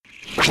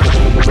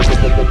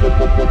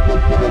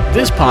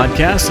This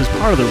podcast is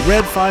part of the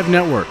Red 5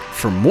 Network.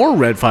 For more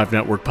Red 5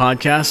 Network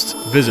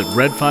podcasts, visit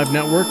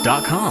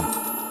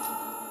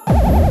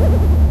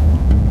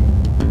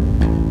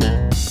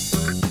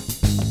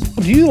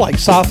red5network.com. Do you like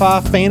sci-fi,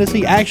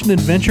 fantasy, action,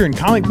 adventure, and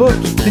comic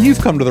books? Then you've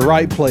come to the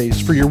right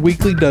place for your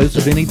weekly dose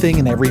of anything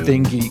and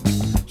everything geek.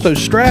 So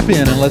strap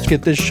in and let's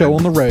get this show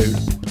on the road.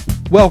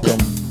 Welcome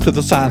to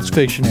the Science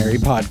Fictionary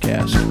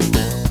Podcast.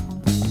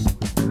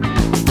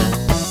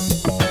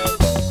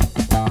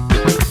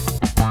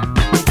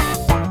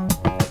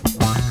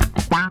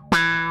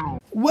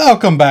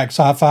 Welcome back,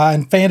 sci-fi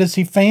and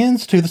fantasy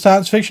fans, to the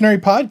Science Fictionary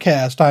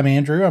Podcast. I'm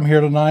Andrew. I'm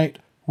here tonight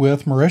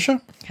with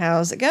Marisha.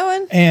 How's it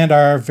going? And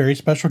our very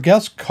special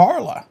guest,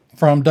 Carla,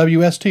 from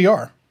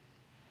WSTR.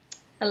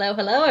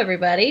 Hello,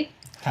 everybody.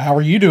 How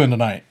are you doing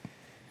tonight?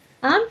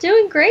 I'm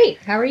doing great.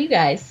 How are you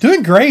guys?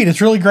 Doing great.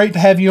 It's really great to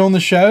have you on the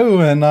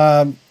show. And,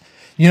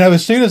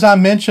 as soon as I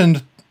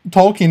mentioned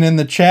Tolkien in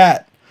the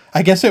chat,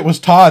 I guess it was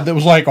Todd that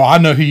was like, "Oh, I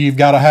know who you've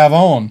got to have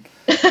on."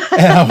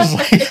 And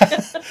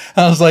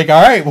I was like,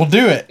 all right, we'll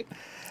do it.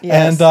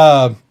 Yes.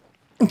 And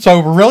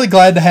so we're really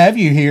glad to have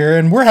you here,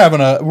 and we're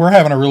having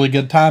a really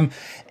good time.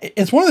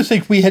 It's one of those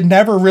things we had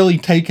never really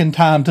taken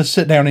time to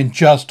sit down and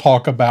just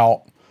talk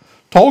about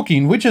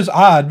Tolkien, which is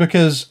odd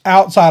because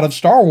outside of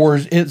Star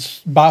Wars,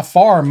 it's by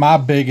far my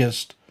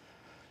biggest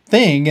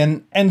thing.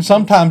 And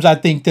sometimes I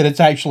think that it's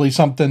actually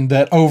something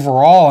that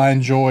overall I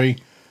enjoy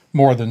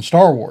more than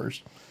Star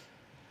Wars.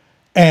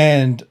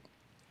 And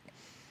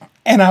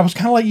I was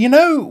kind of like,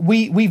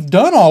 we've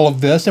done all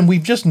of this and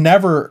we've just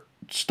never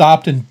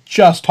stopped and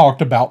just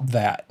talked about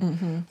that.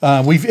 Mm-hmm.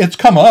 It's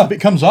come up. It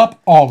comes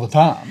up all the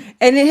time.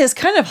 And it has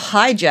kind of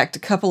hijacked a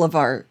couple of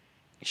our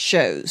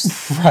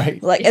shows.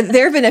 Right. Like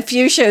there have been a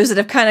few shows that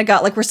have kind of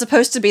got like, we're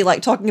supposed to be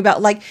like talking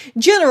about like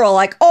general,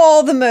 like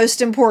all the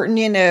most important,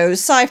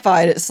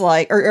 sci-fi. And it's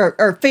like,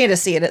 or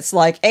fantasy. And it's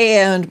like,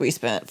 and we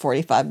spent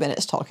 45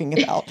 minutes talking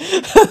about.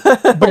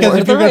 Because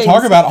if you're going to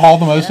talk about all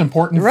the most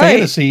important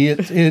fantasy,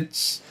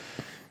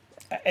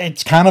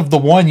 it's kind of the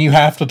one you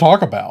have to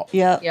talk about.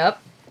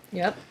 Yep.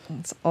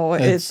 It's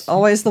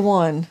always the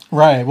one.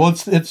 Right. Well,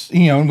 it's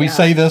and we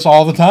say this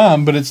all the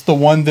time, but it's the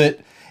one that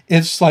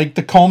it's like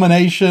the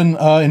culmination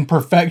and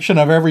perfection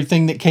of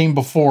everything that came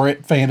before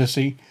it,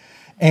 fantasy,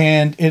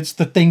 and it's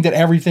the thing that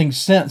everything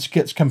since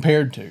gets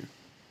compared to.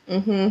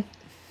 Mm-hmm.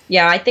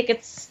 Yeah, I think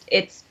it's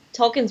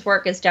Tolkien's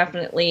work is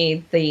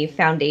definitely the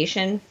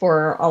foundation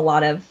for a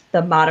lot of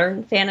the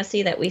modern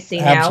fantasy that we see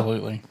now.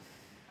 Absolutely.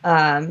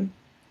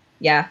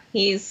 Yeah,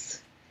 he's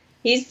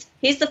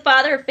the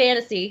father of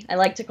fantasy. I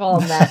like to call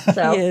him that.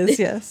 So. He is,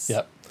 yes.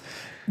 Yep.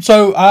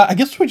 So I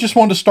guess we just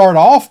wanted to start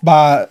off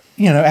by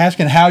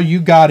asking how you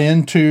got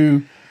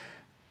into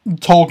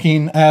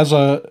Tolkien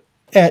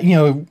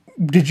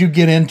did you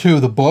get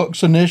into the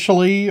books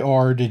initially,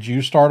 or did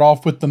you start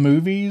off with the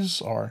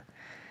movies, or?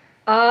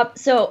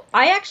 So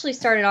I actually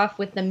started off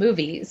with the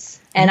movies,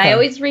 and I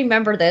always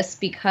remember this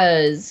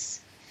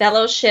because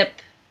Fellowship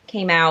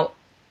came out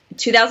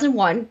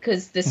 2001,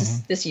 because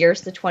this year's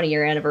the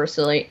 20-year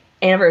anniversary.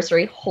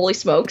 Holy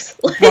smokes.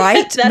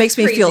 Right? Makes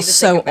me feel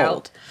so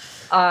old.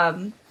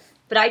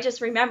 But I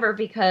just remember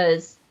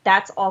because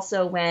that's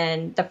also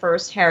when the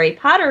first Harry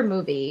Potter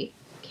movie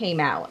came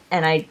out.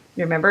 And I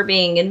remember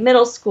being in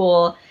middle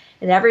school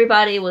and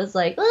everybody was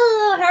like,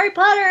 "Oh, Harry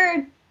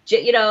Potter,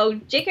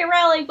 J.K.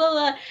 Rowling, blah,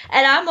 blah."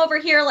 And I'm over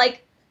here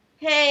like,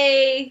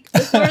 "Hey,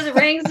 the Lord of the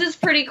Rings is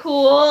pretty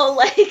cool."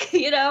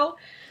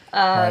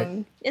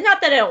 Right. And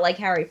not that I don't like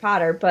Harry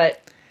Potter, but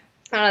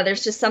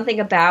there's just something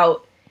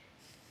about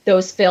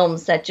those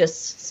films that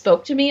just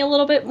spoke to me a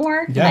little bit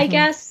more, I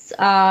guess.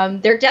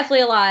 They're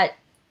definitely a lot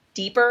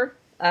deeper.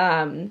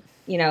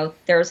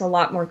 There's a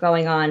lot more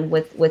going on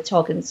with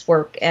Tolkien's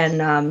work.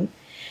 And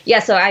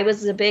so I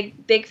was a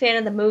big fan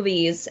of the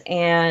movies,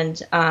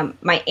 and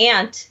my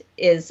aunt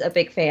is a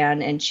big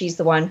fan, and she's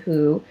the one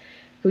who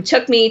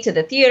took me to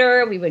the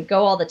theater. We would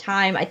go all the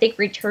time. I think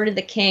Return of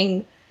the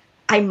King,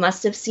 I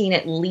must have seen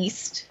at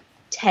least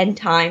 10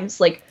 times.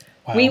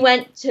 We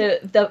went to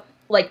the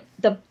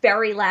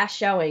very last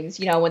showings,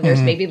 when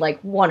there's maybe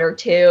one or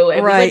two,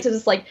 and we went to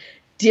this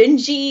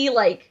dingy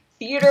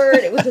theater,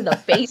 and it was in the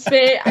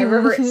basement. I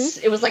remember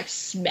it was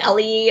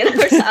smelly, and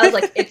I was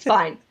like, "It's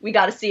fine. We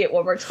got to see it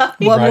one more time."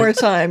 One more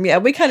time, yeah.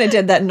 We kind of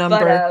did that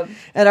number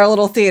at our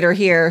little theater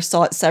here.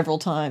 Saw it several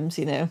times,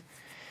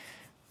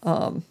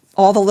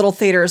 all the little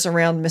theaters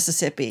around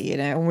Mississippi.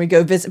 When we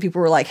go visit,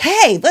 people were like,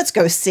 "Hey, let's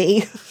go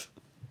see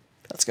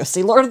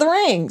Lord of the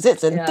Rings.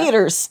 It's in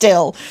theaters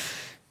still."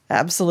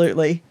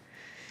 Absolutely.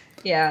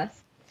 Yeah.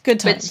 Good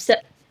times.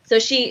 So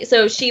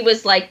she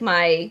was like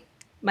my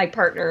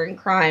partner in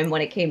crime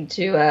when it came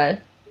to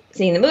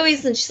seeing the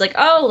movies, and she's like,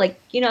 "Oh,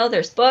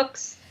 there's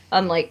books."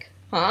 I'm like,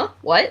 "Huh?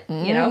 What?"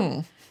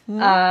 And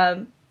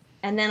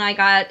then I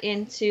got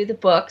into the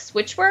books,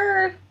 which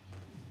were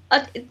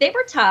they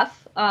were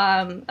tough,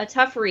 a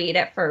tough read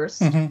at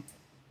first.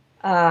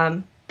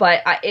 But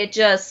it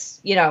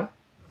just,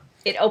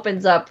 it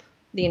opens up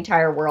the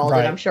entire world. Right.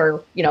 And I'm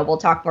sure, we'll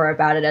talk more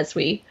about it as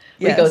we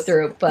go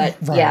through. But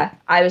yeah,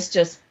 I was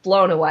just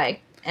blown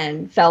away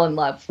and fell in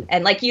love.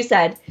 And like you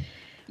said,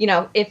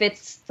 if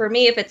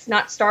it's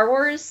not Star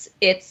Wars,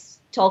 it's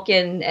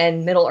Tolkien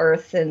and Middle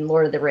Earth and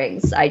Lord of the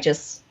Rings. I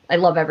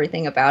love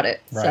everything about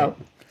it. Right. So.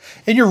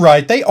 And you're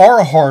right, they are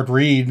a hard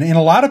read, and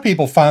a lot of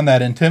people find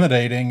that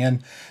intimidating.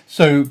 And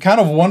so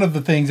kind of one of the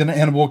things,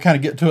 and we'll kind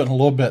of get to it in a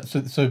little bit,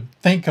 so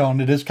think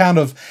on it, is kind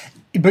of,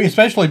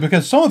 especially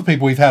because some of the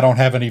people we've had on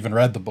haven't even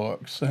read the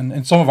books.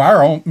 And some of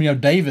our own,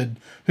 David,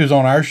 who's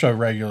on our show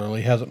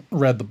regularly, hasn't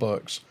read the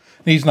books.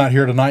 He's not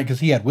here tonight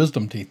because he had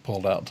wisdom teeth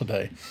pulled out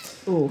today.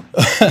 Ooh.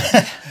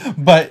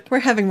 But we're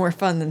having more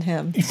fun than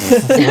him.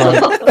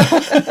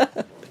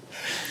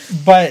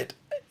 But,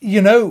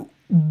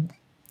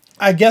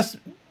 I guess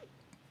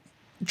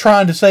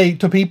trying to say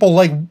to people,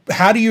 like,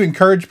 how do you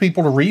encourage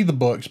people to read the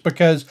books?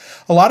 Because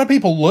a lot of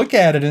people look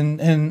at it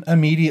and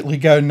immediately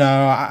go,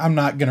 no, I'm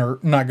not gonna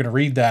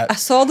read that. I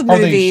saw the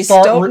movies,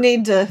 don't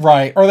need to.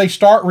 Right. Or they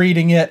start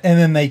reading it and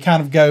then they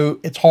kind of go,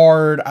 it's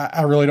hard,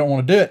 I really don't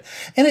want to do it.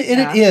 And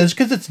it is,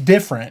 because it's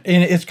different.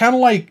 And it's kind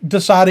of like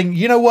deciding,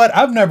 you know what,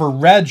 I've never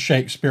read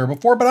Shakespeare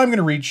before, but I'm going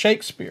to read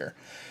Shakespeare.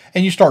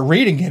 And you start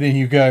reading it and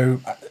you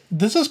go,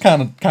 this is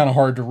kind of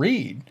hard to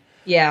read.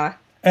 Yeah.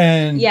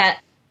 And yeah,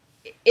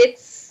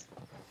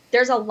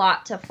 there's a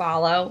lot to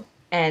follow,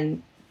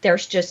 and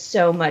there's just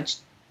so much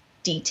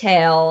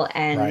detail.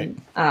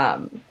 And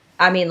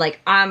I mean,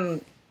 like,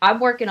 I'm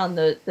working on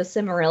the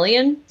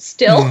Silmarillion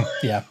still.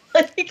 Yeah.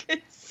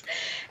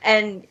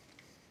 And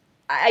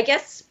I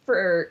guess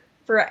for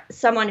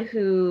someone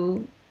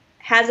who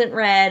hasn't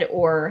read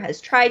or has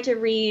tried to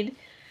read,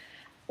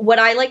 what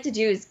I like to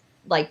do is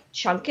like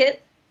chunk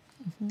it.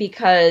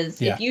 Because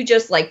if you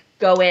just like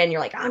go in, you're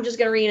like, I'm just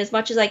going to read as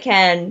much as I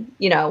can,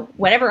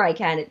 whenever I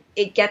can,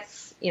 it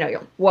gets, you're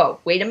like, whoa,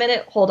 wait a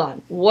minute, hold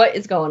on, what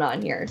is going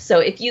on here? So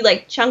if you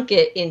like chunk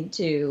it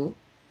into,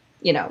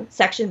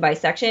 section by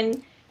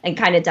section and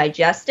kind of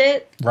digest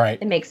it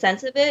and make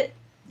sense of it,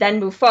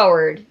 then move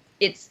forward,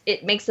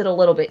 it makes it a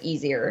little bit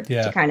easier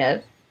to kind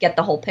of get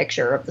the whole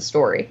picture of the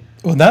story.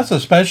 Well, that's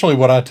especially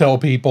what I tell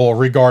people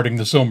regarding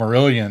the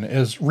Silmarillion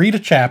is read a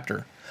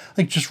chapter.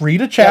 Like, just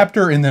read a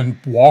chapter and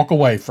then walk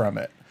away from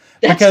it.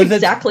 That's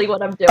exactly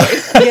what I'm doing.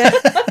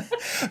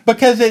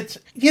 Because it's,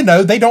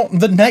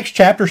 the next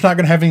chapter's not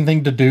going to have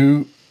anything to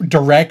do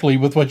directly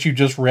with what you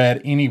just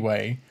read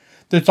anyway.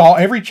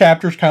 Every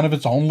chapter's kind of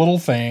its own little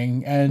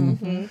thing.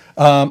 And,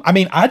 I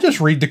mean, I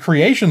just read the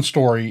creation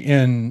story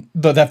in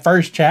that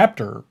first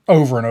chapter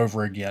over and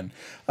over again.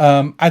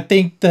 I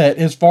think that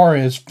as far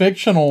as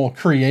fictional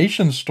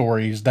creation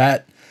stories,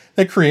 that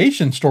the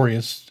creation story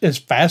is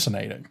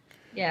fascinating.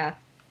 Yeah.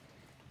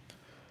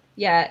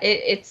 Yeah,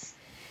 it's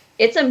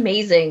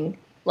amazing,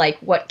 like,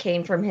 what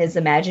came from his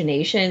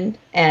imagination,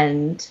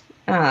 and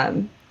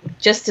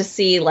just to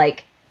see,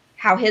 like,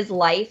 how his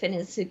life and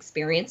his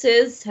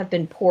experiences have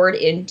been poured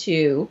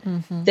into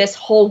this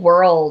whole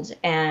world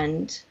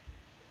and,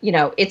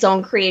 its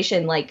own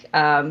creation. Like,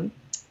 I'm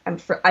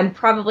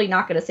probably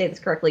not going to say this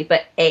correctly,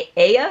 but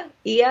Ea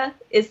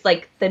is,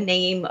 like, the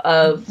name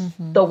of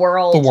the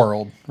world. The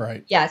world,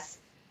 right. Yes.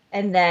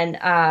 And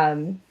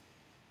then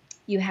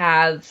you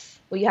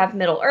have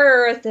Middle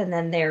Earth, and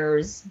then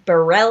there's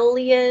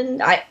Beryllion.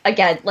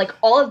 Again, like,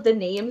 all of the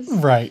names.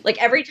 Right.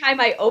 Like, every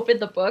time I open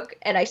the book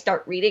and I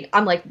start reading,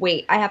 I'm like,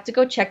 wait, I have to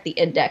go check the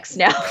index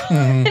now.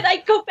 And I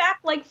go back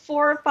like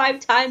 4 or 5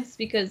 times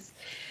because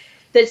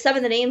some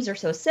of the names are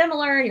so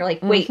similar, and you're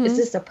like, wait, is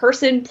this a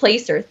person,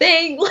 place, or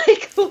thing?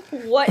 Like,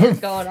 what is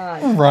going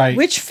on? Right.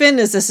 Which Finn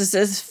is this? Is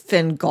this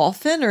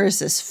Fingolfin, or is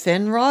this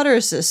Finrod, or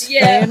is this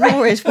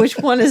Fëanor? Which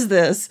one is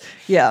this?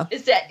 Yeah.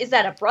 Is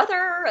that a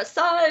brother, a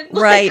son?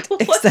 Right,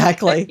 Like,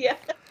 exactly. Yeah.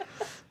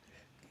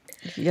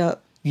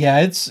 Yep.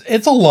 Yeah,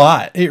 it's a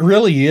lot. It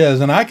really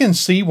is. And I can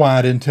see why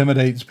it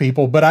intimidates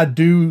people, but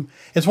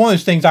it's one of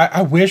those things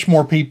I wish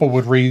more people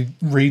would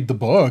read the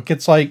book.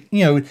 It's like,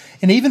 and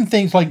even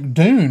things like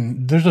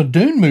Dune. There's a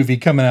Dune movie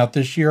coming out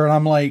this year, and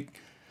I'm like,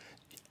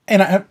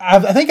 and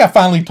I think I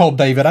finally told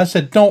David, I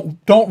said,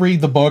 don't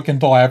read the book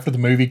until after the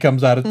movie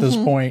comes out at this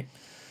point,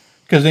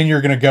 because then you're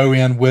going to go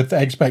in with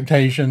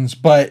expectations.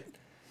 But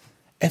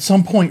at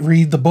some point,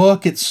 read the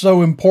book. It's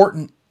so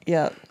important.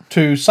 Yeah.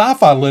 To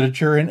sci-fi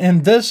literature,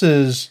 and this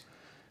is,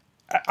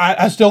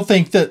 I still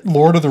think that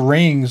Lord of the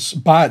Rings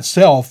by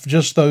itself,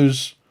 just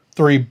those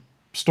three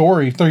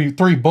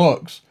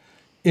books,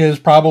 is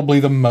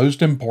probably the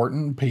most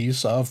important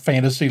piece of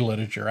fantasy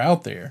literature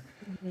out there.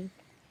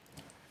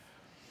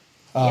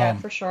 Yeah,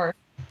 for sure.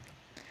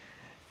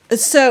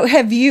 So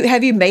have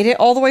you made it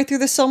all the way through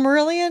the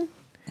Silmarillion,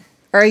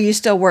 or are you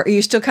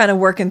still kind of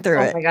working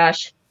through it? Oh my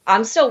gosh,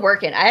 I'm still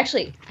working. I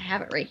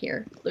have it right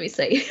here. Let me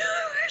see.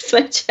 Where's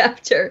my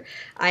chapter?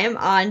 I am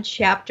on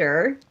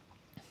chapter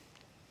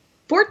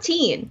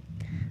 14.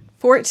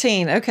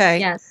 14. Okay.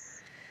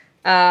 Yes.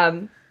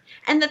 And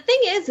the thing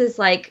is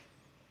like,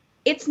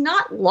 it's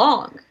not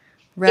long.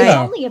 Right. It's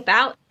only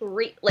about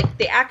 3. Like,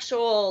 the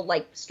actual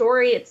like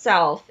story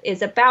itself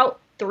is about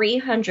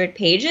 300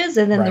 pages,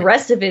 and then Right. the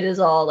rest of it is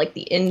all like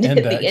the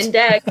Index.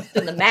 index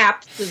and the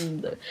maps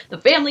and the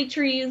family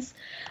trees.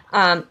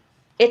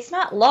 It's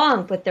not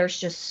long, but there's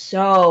just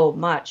so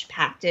much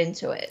packed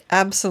into it.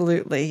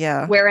 Absolutely,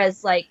 yeah.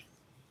 Whereas, like,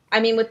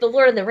 I mean, with the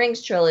Lord of the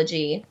Rings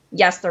trilogy,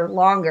 yes, they're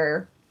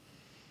longer,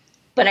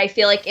 but I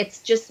feel like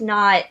it's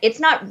not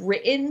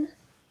written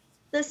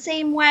the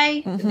same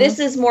way. Mm-hmm. This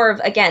is more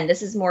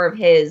of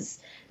his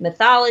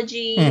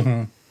mythology.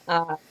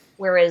 Mm-hmm.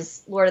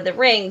 Whereas Lord of the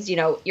Rings,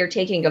 you're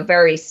taking a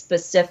very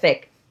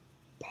specific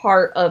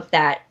part of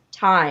that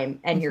time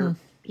and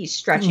he's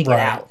stretching Right.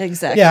 it out.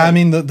 Exactly. Yeah, I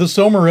mean, the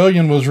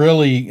Silmarillion was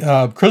really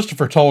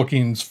Christopher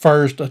Tolkien's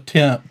first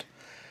attempt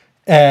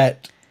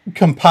at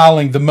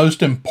compiling the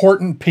most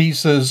important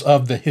pieces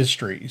of the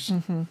histories.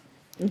 Mm-hmm.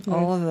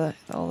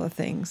 All the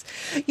things,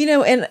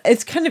 and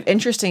it's kind of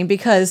interesting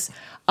because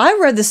I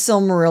read the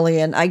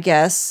Silmarillion, I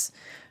guess.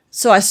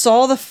 So I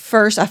saw the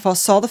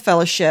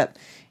Fellowship,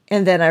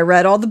 and then I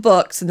read all the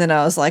books, and then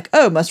I was like,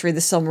 oh, must read the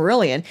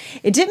Silmarillion.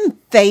 It didn't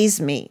faze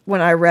me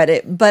when I read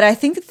it, but I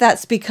think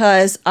that's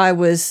because I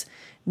was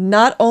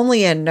not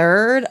only a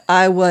nerd,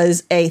 I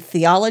was a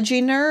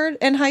theology nerd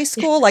in high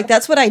school. Like,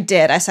 that's what I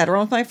did. I sat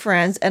around with my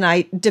friends and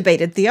I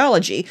debated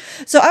theology.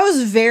 So I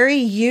was very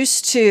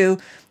used to,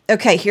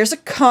 okay, here's a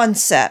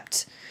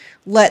concept.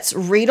 Let's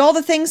read all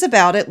the things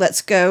about it.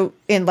 Let's go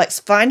and let's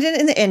find it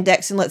in the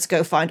index, and let's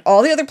go find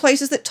all the other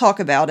places that talk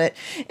about it.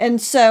 And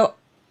so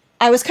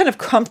I was kind of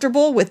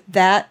comfortable with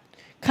that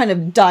kind of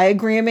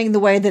diagramming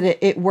the way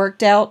that it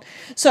worked out.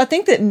 So I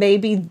think that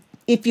maybe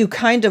if you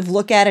kind of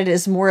look at it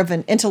as more of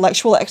an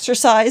intellectual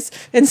exercise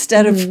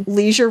instead of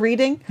leisure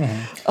reading.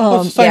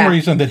 Well, it's the same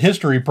reason that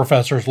history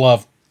professors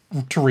love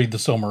to read the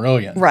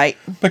Silmarillion. Right.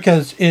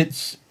 Because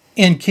it's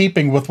in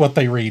keeping with what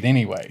they read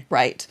anyway.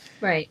 Right.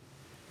 Right.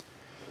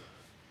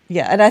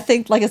 Yeah, and I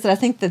think, like I said, I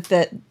think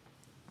that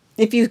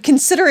if you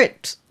consider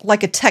it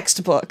like a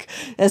textbook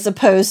as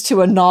opposed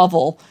to a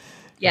novel,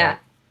 Yeah.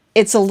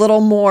 it's a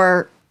little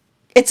more,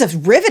 it's a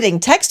riveting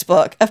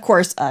textbook. Of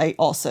course, I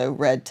also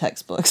read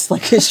textbooks,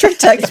 like history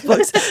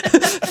textbooks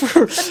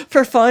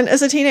for fun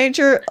as a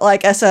teenager.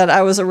 Like I said,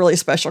 I was a really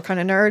special kind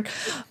of nerd,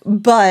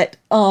 but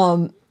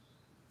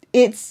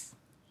it's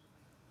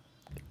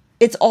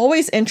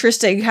always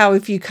interesting how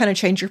if you kind of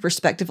change your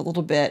perspective a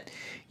little bit,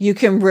 you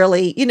can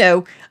really,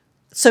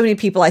 so many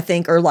people I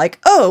think are like,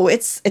 oh,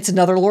 it's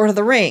another Lord of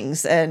the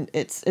Rings, and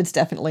it's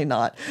definitely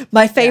not.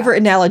 My favorite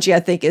analogy I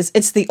think is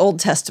it's the Old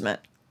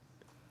Testament.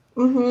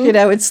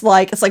 Mm-hmm. It's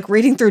like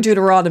reading through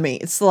Deuteronomy.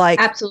 It's like,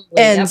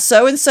 absolutely, and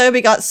so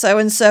begot so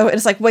and so, and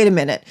it's like, wait a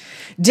minute,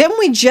 didn't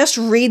we just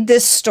read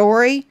this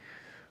story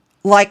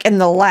like in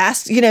the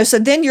last, so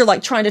then you're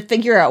like trying to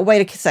figure out,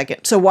 wait a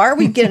second, so why are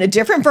we getting a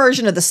different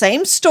version of the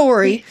same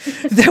story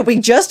that we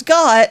just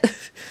got?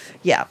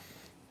 Yeah,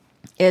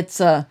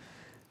 it's an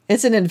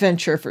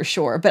adventure for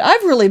sure. But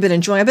I've really been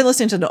enjoying, I've been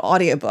listening to an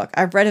audiobook.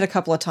 I've read it a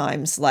couple of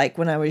times, like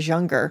when I was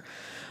younger.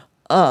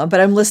 But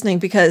I'm listening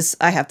because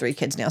I have 3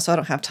 kids now, so I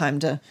don't have time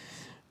to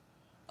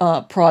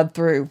prod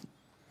through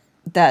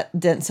that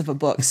dense of a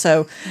book.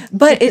 So,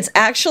 but it's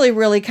actually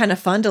really kind of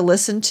fun to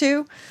listen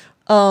to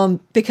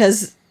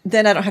because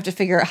then I don't have to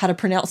figure out how to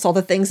pronounce all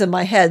the things in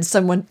my head.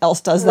 Someone else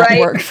does that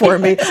work for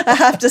me. I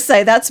have to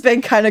say that's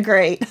been kind of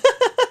great.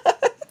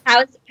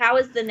 How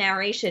is the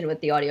narration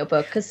with the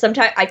audiobook? Because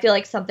sometimes I feel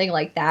like something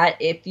like that,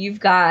 if you've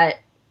got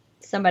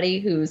somebody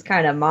who's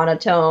kind of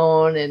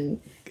monotone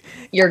and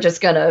you're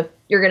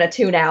gonna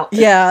tune out.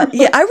 Yeah.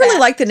 I really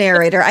like the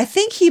narrator. I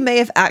think he may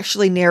have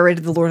actually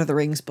narrated the Lord of the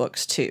Rings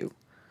books too.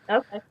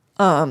 Okay.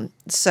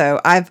 So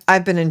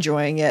I've been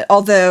enjoying it.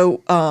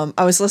 Although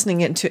I was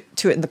listening to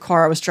it in the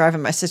car. I was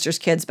driving my sister's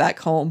kids back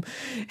home,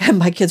 and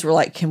my kids were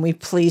like, "Can we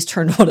please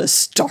turn on a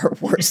Star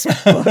Wars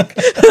book?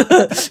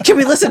 Can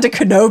we listen to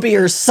Kenobi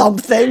or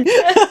something?"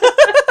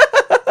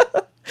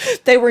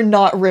 They were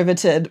not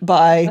riveted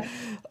by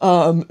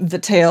the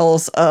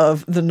tales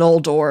of the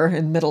Noldor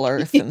in Middle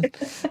Earth and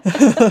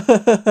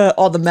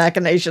all the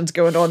machinations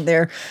going on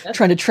there,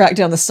 trying to track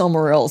down the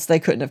Silmarils. They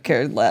couldn't have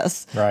cared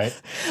less. Right.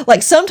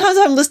 Like sometimes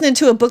I'm listening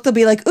to a book, they'll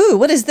be like, "Ooh,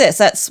 what is this?"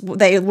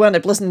 They wound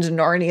up listening to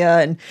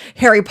Narnia and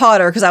Harry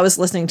Potter because I was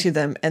listening to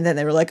them, and then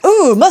they were like,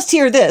 "Ooh, must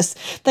hear this."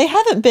 They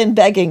haven't been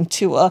begging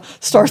to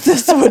start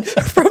this one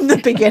from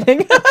the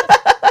beginning.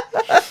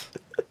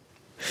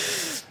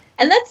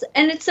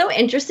 And it's so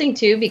interesting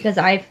too, because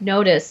I've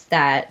noticed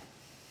that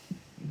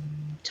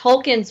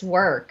Tolkien's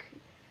work,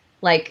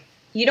 like,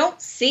 you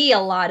don't see a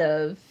lot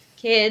of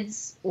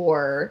kids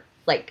or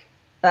like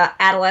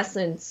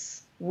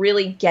adolescents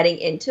really getting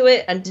into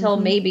it until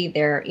maybe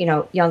they're,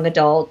 young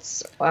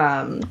adults,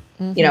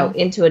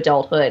 into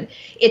adulthood.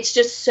 It's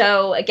just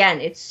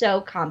it's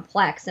so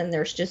complex, and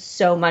there's just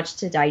so much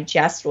to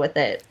digest with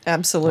it.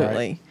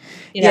 Absolutely.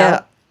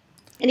 Right.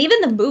 And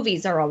even the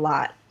movies are a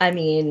lot. I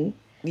mean,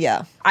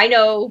 yeah, I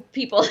know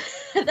people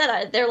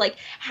they're like,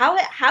 how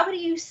do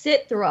you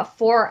sit through a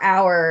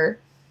 4-hour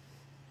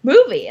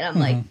movie? And I'm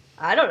like,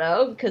 I don't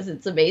know, because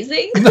it's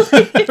amazing. Because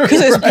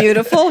it's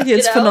beautiful.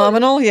 It's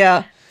phenomenal.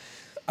 Yeah.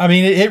 I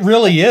mean, it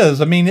really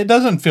is. I mean, it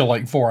doesn't feel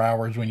like 4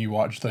 hours when you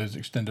watch those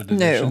extended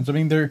editions. No. I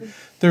mean,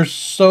 they're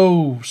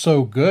so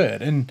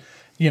good. And,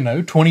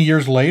 20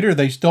 years later,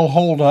 they still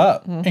hold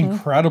up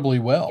incredibly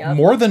well. Yep.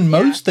 More than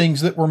most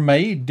things that were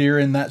made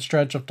during that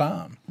stretch of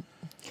time.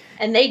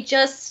 And they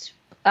just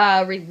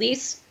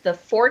released the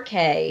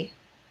 4K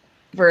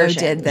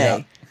version. Oh, did they?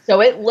 Yeah. So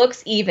it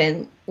looks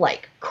even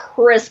like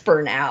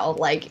crisper now.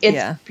 Like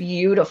it's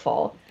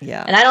beautiful.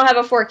 Yeah. And I don't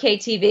have a 4K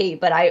TV,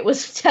 but I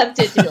was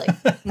tempted to be like,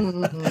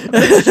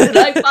 should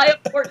I buy a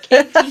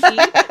 4K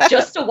TV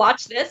just to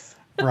watch this?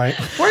 Right.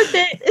 Worth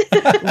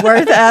it.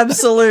 Worth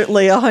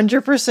absolutely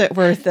 100%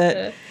 worth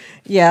it.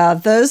 Yeah,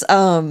 those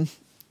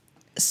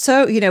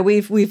so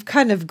we've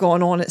kind of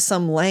gone on at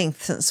some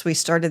length since we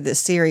started this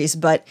series,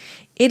 but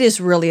it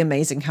is really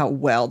amazing how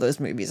well those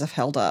movies have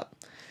held up.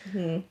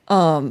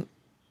 Mm-hmm.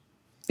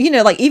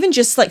 Like even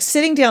just like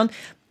sitting down,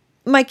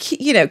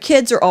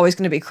 kids are always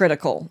going to be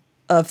critical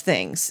of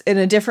things in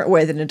a different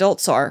way than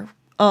adults are.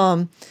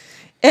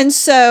 And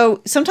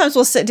so sometimes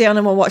we'll sit down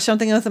and we'll watch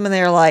something with them and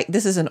they're like,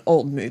 this is an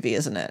old movie,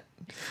 isn't it?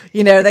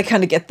 They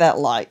kind of get that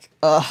like,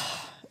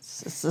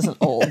 this is an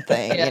old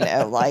thing,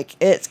 like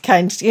it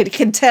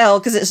can tell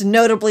because it's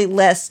notably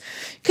less,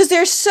 because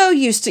they're so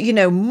used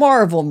to,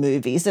 Marvel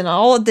movies and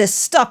all of this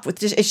stuff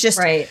it's just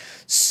right.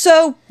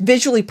 So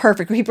visually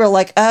perfect. People are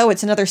like, oh,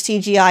 it's another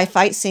CGI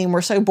fight scene.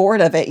 We're so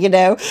bored of it.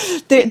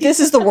 This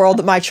is the world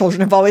that my children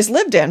have always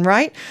lived in.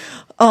 Right.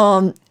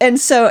 And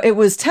so it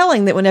was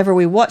telling that whenever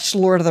we watched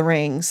Lord of the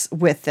Rings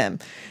with them,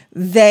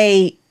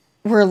 they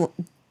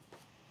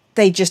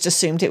just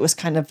assumed it was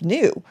kind of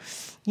new.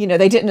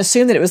 They didn't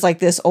assume that it was like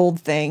this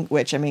old thing,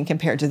 which, I mean,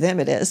 compared to them,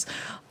 it is.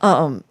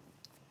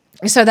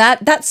 So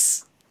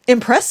that's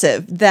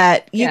impressive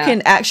that you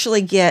can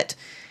actually get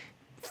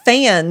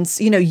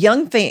fans,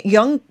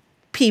 young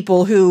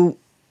people who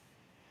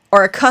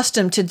are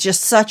accustomed to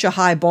just such a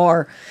high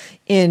bar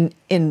in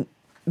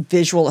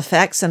visual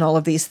effects and all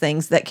of these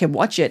things that can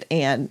watch it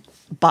and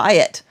buy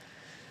it.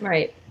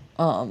 Right.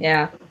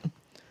 Yeah.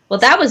 Well,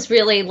 that was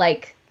really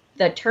like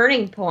the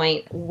turning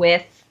point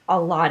with a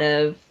lot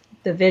of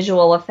the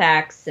visual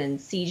effects and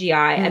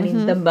CGI. I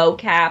mean, the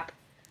mocap,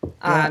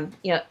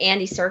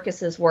 Andy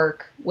Serkis's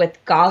work with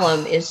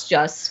Gollum is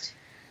just,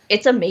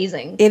 it's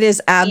amazing. It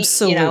is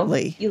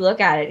absolutely. You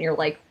look at it and you're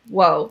like,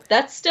 whoa,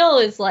 that still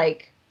is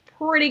like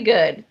pretty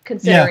good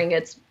considering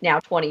it's now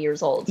 20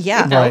 years old.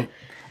 Yeah. Right.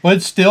 Well,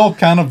 it's still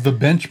kind of the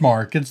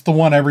benchmark. It's the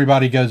one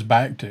everybody goes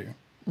back to.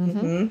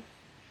 Mm-hmm.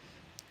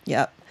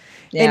 Yep.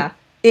 Yeah. And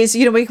is,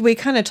 we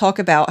kind of talk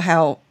about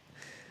how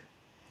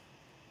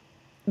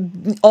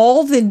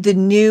all the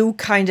new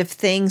kind of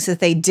things that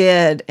they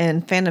did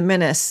in Phantom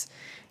Menace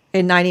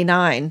in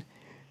 99,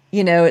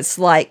 it's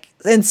like,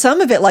 and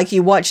some of it, like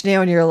you watch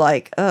now and you're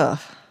like, ugh,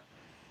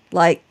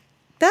 like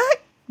that,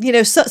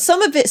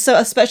 some of it, so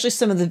especially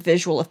some of the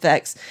visual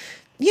effects,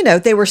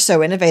 they were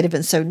so innovative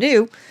and so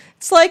new.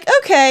 It's like,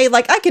 okay,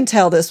 like I can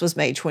tell this was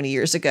made 20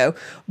 years ago,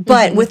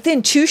 but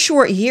within 2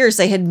 short years,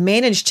 they had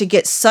managed to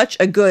get such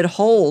a good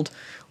hold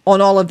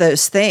on all of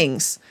those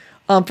things.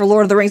 For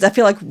Lord of the Rings, I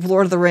feel like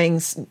Lord of the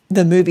Rings,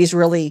 the movies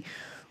really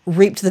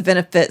reaped the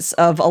benefits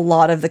of a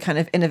lot of the kind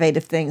of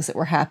innovative things that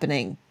were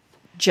happening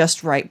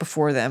just right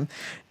before them.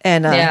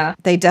 And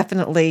they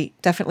definitely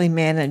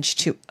managed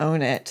to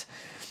own it.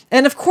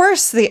 And of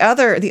course, the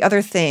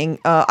other thing,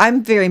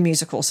 I'm very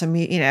musical. So,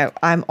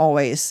 I'm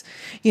always,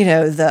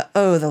 the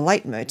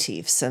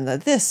leitmotifs and the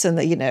this and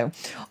the,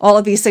 all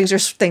of these things are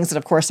things that,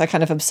 of course, I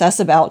kind of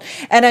obsess about.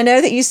 And I know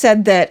that you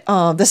said that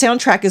the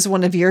soundtrack is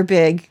one of your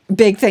big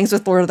things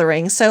with Lord of the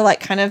Rings. So,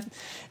 like, kind of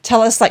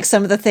tell us, like,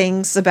 some of the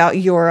things about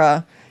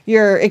your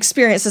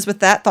experiences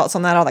with that, thoughts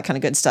on that, all that kind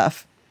of good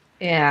stuff.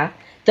 Yeah.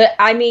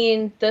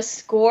 The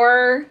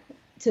score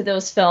to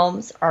those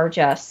films are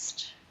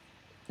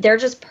they're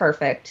just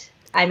perfect.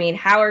 I mean,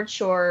 Howard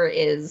Shore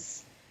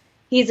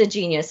he's a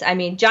genius. I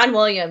mean, John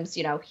Williams,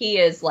 he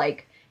is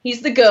like,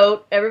 he's the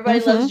GOAT. Everybody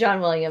loves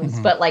John Williams.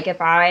 But like, if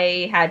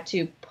I had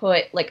to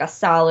put like a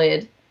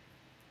solid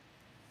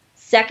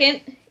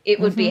second,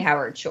 it would be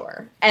Howard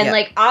Shore. And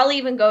like, I'll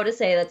even go to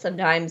say that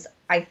sometimes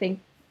I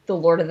think the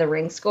Lord of the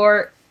Rings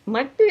score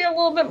might be a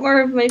little bit more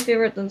of my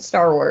favorite than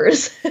Star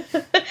Wars.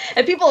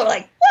 And people are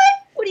like,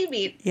 what do you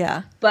mean?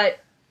 Yeah. But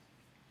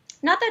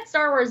not that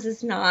Star Wars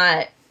is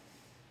not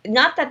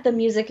that the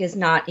music is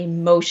not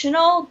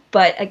emotional,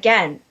 but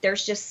again,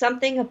 there's just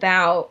something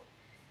about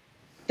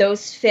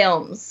those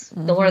films,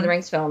 the Lord of the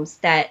Rings films,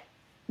 that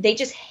they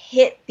just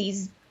hit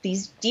these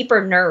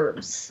deeper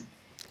nerves.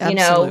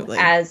 Absolutely.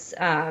 As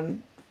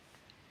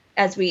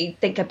we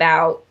think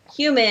about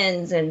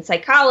humans and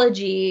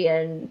psychology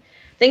and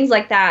things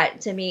like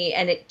that, to me,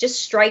 and it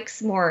just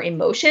strikes more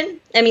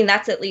emotion. I mean,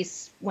 that's at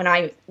least when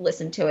I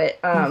listen to it.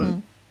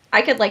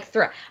 I could like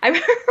I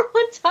remember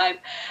one time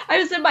I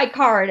was in my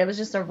car and it was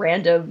just a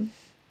random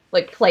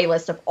like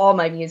playlist of all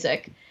my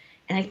music.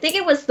 And I think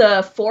it was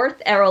the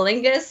 4th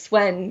Aerlingus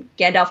when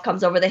Gandalf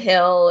comes over the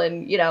hill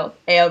and,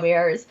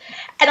 Éomer's.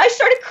 And I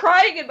started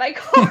crying in my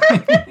car.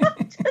 I'm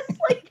just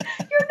like,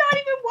 you're not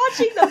even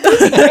watching the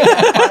movie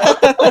right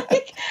now.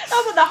 Like,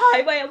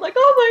 time. I'm like,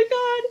 oh my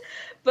God.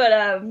 But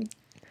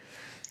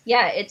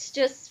yeah, it's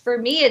just, for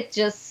me,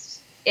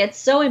 it's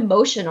so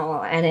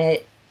emotional, and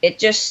it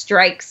just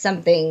strikes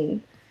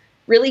something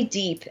really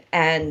deep.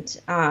 And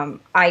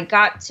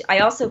I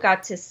also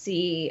got to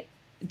see,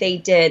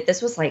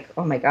 this was like,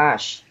 oh my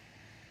gosh,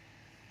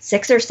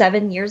 6 or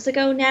 7 years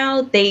ago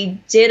now, they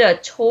did a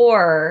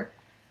tour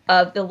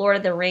of the Lord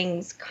of the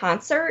Rings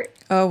concert.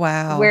 Oh,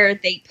 wow. Where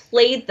they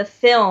played the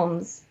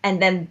films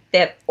and then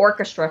the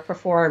orchestra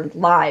performed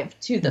live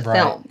to the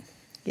film.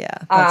 Yeah,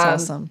 that's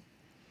awesome.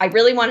 I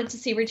really wanted to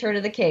see Return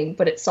of the King,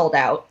 but it sold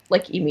out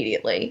like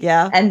immediately.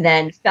 Yeah. And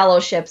then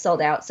Fellowship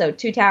sold out. So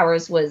Two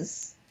Towers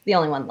was the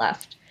only one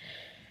left.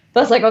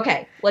 But I was like,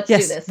 okay, let's do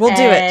this. We'll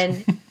do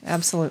it.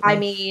 Absolutely. I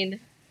mean,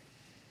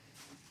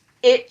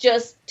 it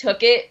just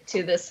took it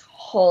to this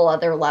whole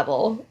other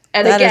level.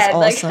 And that again,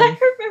 awesome. like, I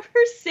remember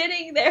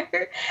sitting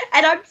there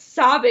and I'm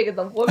sobbing, and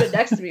the woman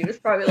next to me was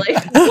probably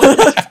like, what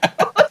is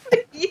wrong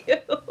with you?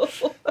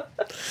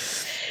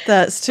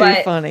 That's too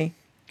funny.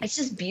 It's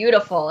just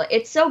beautiful.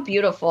 It's so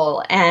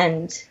beautiful.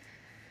 And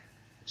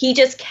he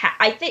just,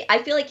 I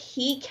feel like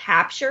he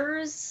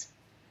captures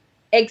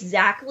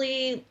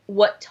exactly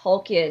what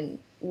Tolkien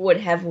would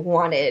have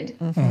wanted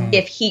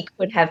if he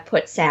could have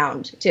put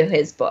sound to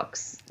his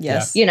books.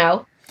 Yes. You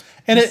know?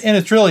 And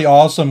it's really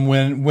awesome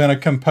when a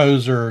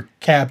composer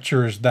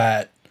captures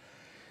that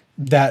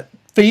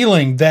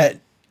feeling that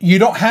you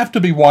don't have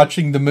to be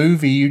watching the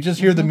movie. You just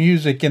hear the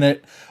music and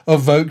it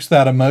evokes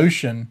that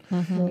emotion.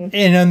 And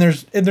then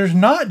there's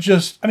not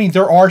just, I mean,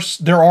 there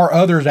are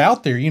others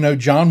out there. You know,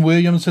 John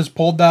Williams has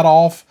pulled that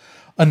off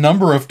a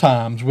number of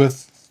times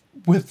with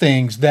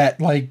things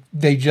that, like,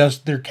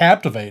 they're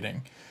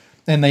captivating.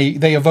 And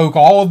they evoke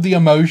all of the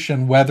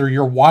emotion, whether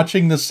you're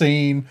watching the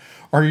scene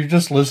or you're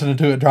just listening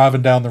to it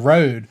driving down the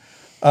road.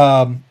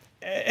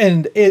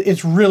 And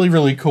it's really,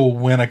 really cool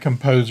when a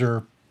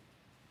composer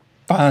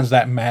finds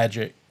that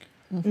magic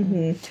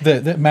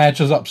that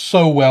matches up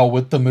so well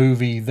with the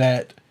movie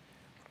that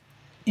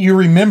you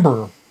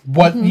remember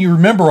you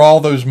remember all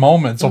those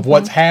moments of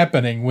what's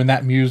happening when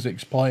that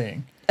music's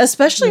playing.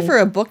 Especially for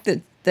a book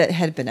that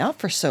had been out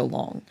for so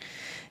long.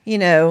 You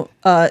know,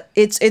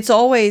 it's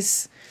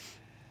always,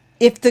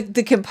 if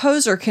the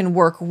composer can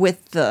work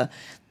with the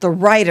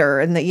writer,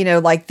 and you know,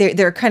 like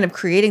they're kind of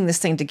creating this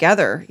thing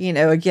together, you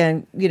know,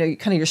 again, you know,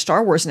 kind of your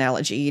Star Wars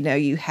analogy, you know,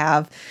 you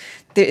have,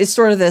 it's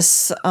sort of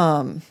this,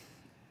 I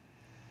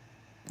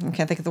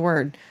can't think of the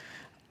word.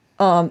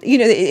 You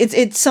know,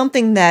 it's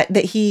something that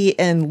he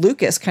and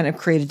Lucas kind of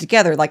created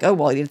together. Like, oh,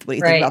 well, what do you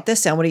think about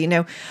this sound? What do you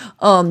know?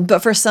 But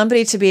for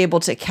somebody to be able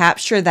to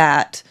capture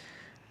that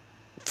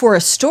for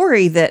a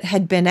story that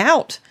had been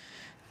out,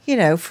 you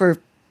know, for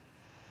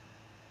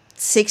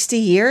 60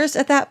 years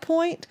at that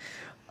point,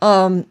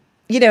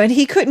 you know, and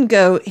he couldn't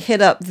go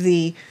hit up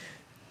the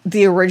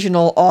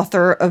original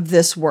author of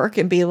this work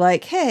and be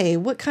like, hey,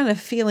 what kind of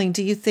feeling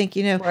do you think,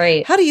 you know,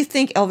 how do you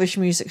think Elvish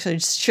music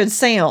should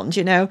sound,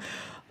 you know?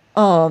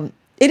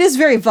 It is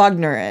very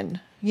Wagnerian,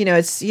 you know,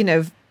 it's, you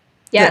know,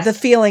 the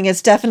feeling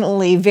is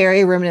definitely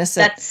very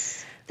reminiscent.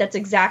 That's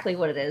exactly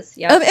what it is.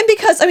 Yeah. And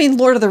because, I mean,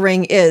 Lord of the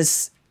Rings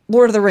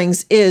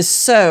is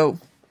so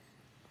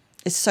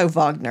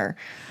Wagner.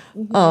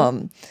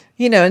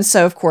 You know, and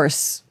so of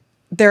course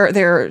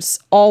there's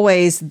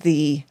always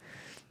the,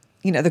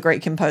 you know, the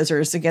great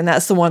composers. Again,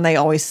 that's the one they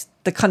always,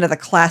 the kind of the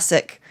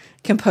classic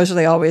composer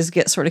they always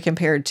get sort of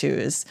compared to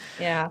is.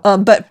 Yeah.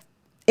 But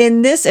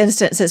in this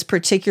instance, it's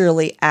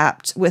particularly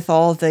apt with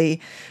all the,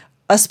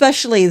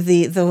 especially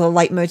the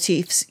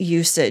leitmotifs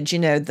usage. You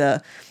know,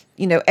 that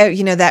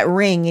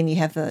ring, and you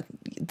have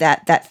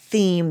that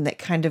theme that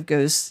kind of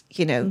goes,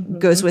 you know,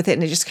 goes with it,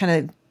 and it just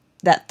kind of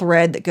that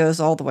thread that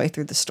goes all the way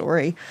through the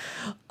story.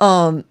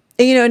 And,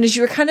 you know, and as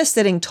you were kind of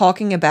sitting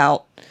talking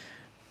about,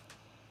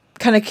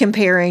 kind of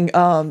comparing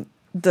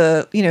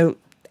the, you know,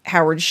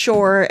 Howard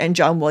Shore and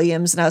John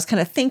Williams, and I was kind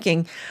of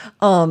thinking,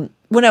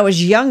 when I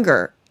was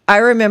younger, I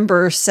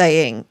remember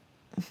saying,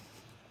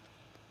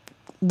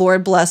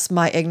 Lord bless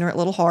my ignorant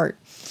little heart,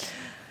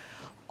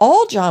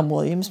 all John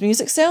Williams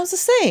music sounds the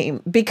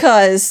same,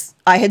 because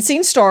I had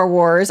seen Star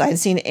Wars, I had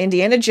seen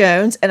Indiana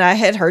Jones, and I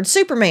had heard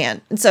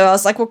Superman. And so I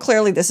was like, well,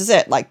 clearly this is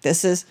it. Like,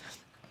 this is,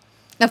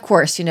 of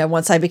course, you know,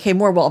 once I became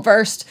more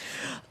well-versed,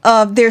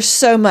 there's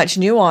so much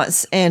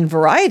nuance and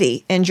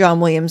variety in John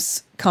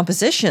Williams'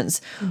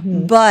 compositions.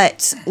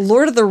 But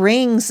Lord of the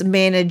Rings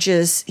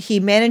manages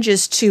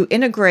to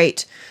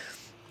integrate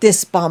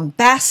this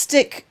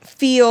bombastic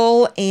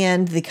feel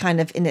and the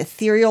kind of an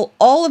ethereal,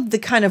 all of the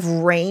kind of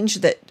range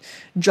that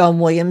John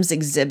Williams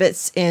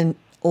exhibits in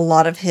a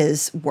lot of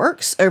his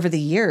works over the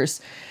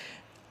years.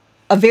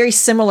 A very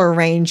similar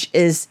range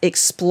is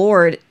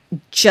explored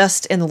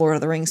just in the Lord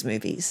of the Rings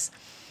movies.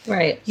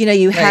 Right. You know,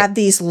 you have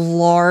these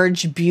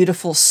large,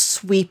 beautiful,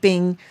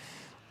 sweeping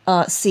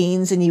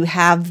scenes, and you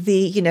have the,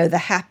 you know, the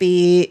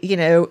happy, you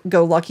know,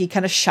 go lucky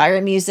kind of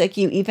Shire music.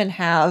 You even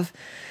have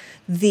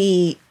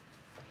the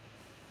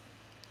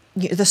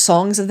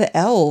songs of the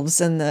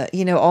elves and the,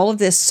 you know, all of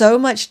this, so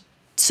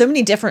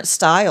many different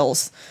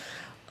styles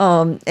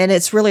And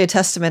it's really a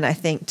testament, I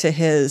think, to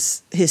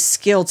his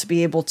skill to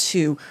be able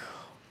to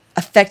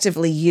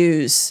effectively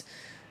use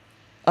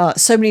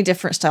so many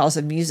different styles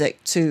of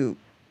music to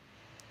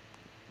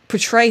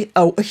portray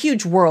a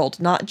huge world,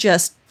 not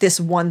just this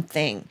one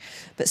thing,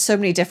 but so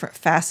many different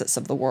facets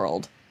of the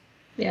world.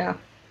 Yeah.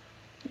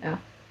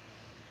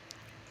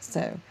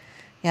 So,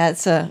 yeah,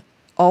 it's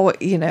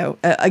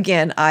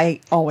again, I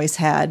always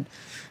had,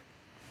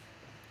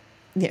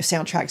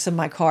 soundtracks in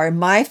my car.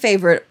 My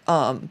favorite,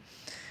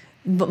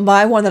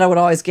 my one that I would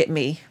always get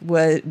me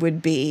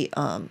would be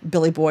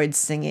Billy Boyd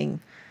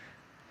singing.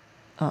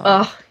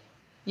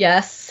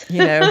 Yes.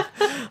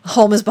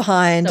 Home is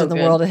behind So and the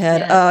good. world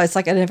ahead. Yes. Oh, it's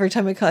like every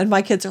time we come,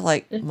 my kids are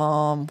like,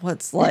 Mom,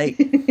 what's like,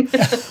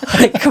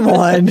 come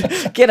on,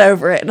 get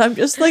over it. And I'm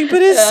just like,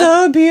 but it's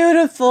so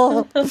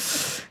beautiful.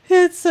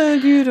 It's so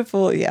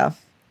beautiful. Yeah.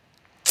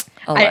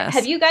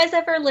 Have you guys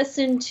ever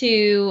listened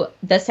to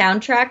the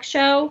soundtrack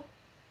show?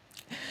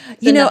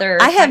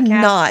 I have podcast.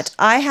 not.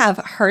 I have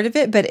heard of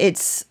it, but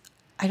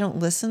I don't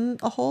listen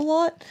a whole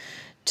lot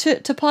to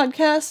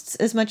podcasts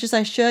as much as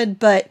I should,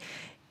 but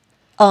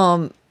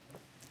I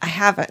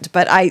haven't.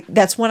 But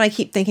that's one I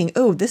keep thinking,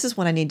 oh, this is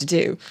what I need to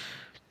do.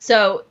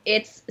 So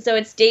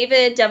it's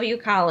David W.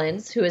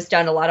 Collins, who has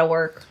done a lot of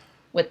work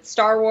with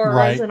Star Wars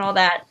Right. and all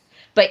that.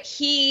 But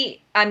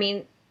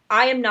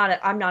I'm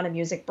not a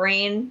music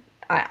brain.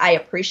 I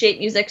appreciate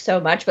music so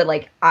much, but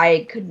like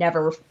I could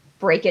never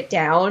break it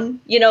down,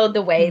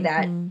 the way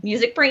that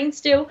music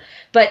brains do.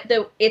 But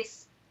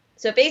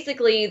so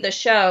basically the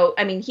show,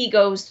 he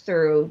goes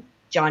through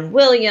John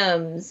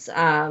Williams,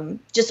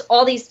 just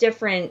all these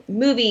different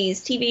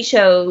movies, TV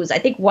shows. I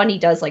think one he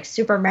does like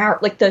Super Mario,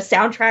 like the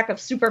soundtrack of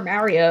Super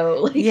Mario.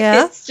 Like,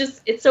 yeah.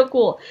 It's so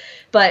cool.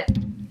 But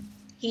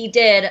he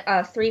did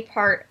a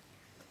 3-part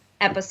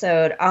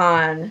episode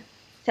on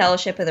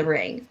Fellowship of the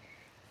Ring.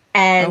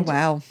 And Oh,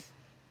 wow.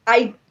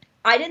 I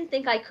didn't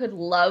think I could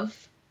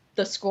love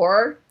the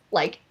score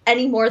like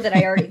any more than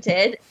I already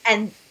did.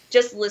 And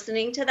just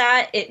listening to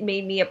that, it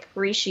made me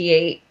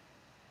appreciate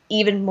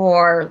even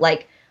more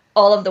like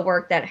all of the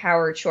work that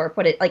Howard Shore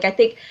put it. Like, I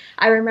think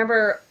I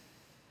remember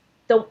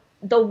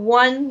the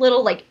one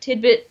little like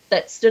tidbit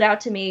that stood out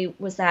to me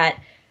was that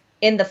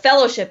in the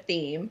Fellowship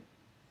theme,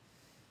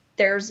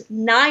 there's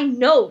 9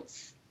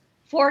 notes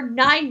for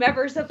 9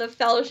 members of the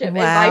Fellowship.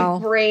 Wow.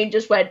 And my brain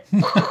just went,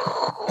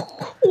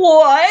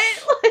 what?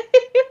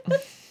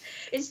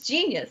 It's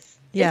genius.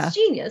 Yeah. It's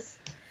genius.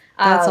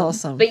 That's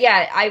awesome. But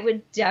yeah, I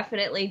would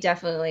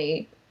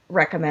definitely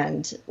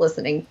recommend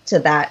listening to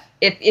that.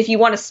 If you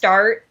want to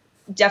start,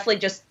 definitely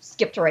just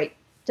skip right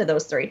to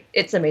those 3.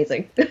 It's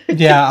amazing.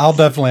 Yeah, I'll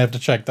definitely have to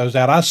check those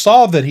out. I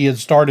saw that he had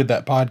started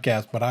that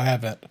podcast, but I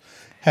haven't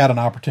had an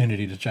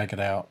opportunity to check it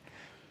out.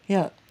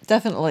 Yeah,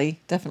 definitely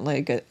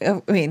a good.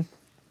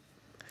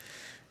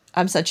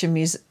 I'm such a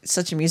music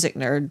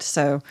nerd,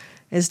 so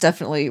it's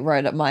definitely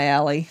right up my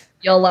alley.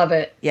 You'll love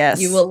it. Yes,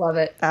 You will love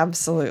it.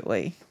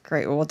 Absolutely.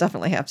 Great. Well, we'll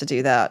definitely have to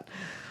do that.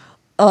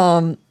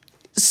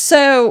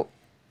 So,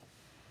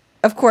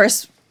 of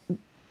course,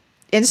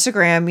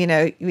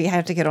 Instagram, we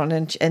have to get on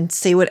and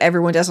see what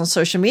everyone does on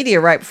social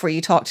media right before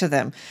you talk to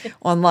them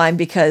online,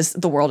 because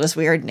the world is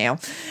weird now.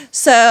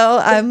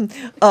 So I'm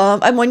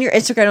on your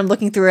Instagram, I'm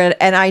looking through it,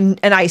 and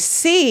I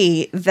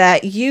see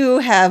that you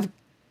have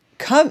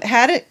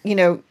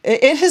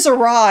it has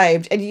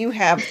arrived, and you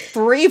have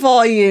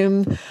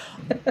 3-volume, not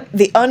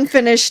the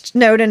Unfinished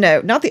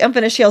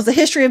Tales, the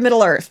History of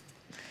Middle Earth.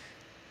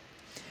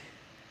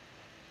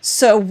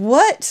 So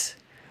what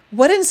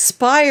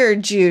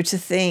inspired you to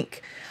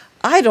think,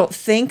 I don't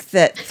think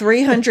that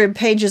 300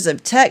 pages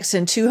of text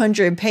and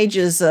 200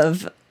 pages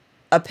of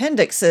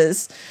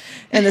appendixes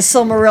in the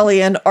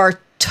Silmarillion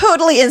are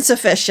totally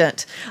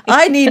insufficient.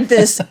 I need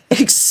this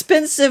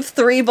expensive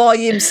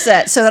 3-volume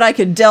set so that I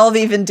could delve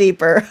even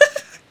deeper.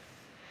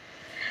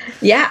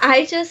 Yeah,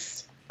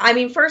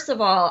 first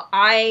of all,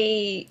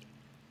 I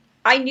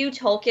knew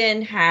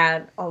Tolkien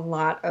had a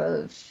lot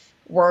of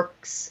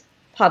works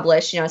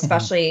published,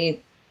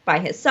 especially by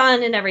his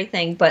son and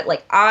everything, but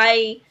like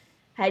I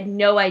had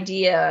no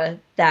idea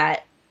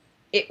that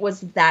it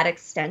was that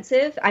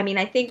extensive.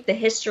 I think the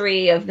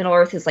history of Middle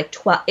Earth is like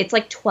 12. It's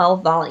like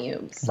 12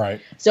 volumes.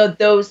 Right. So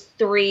those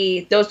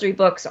three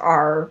books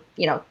are,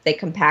 they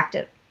compact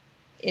it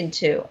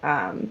into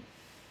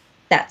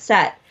that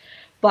set.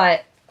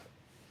 But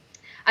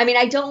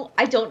I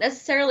don't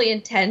necessarily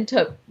intend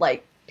to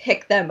like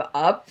pick them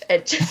up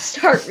and just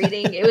start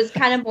reading. It was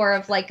kind of more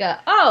of like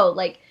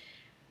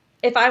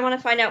if I want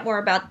to find out more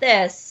about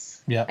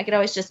this, yeah, I could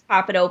always just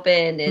pop it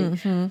open.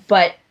 And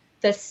but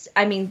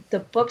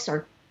the books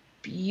are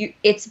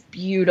it's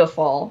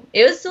beautiful.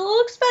 It was a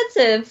little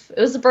expensive.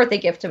 It was a birthday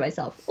gift to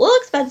myself. A little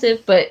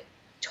expensive, but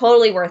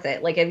totally worth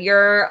it. Like if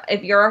you're a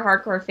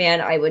hardcore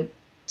fan, I would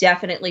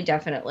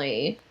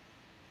definitely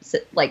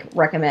like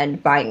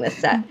recommend buying this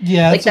set.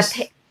 Yeah, like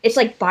it's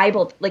like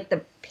Bible, like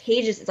the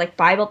pages. It's like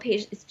Bible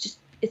pages.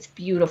 It's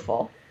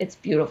beautiful. It's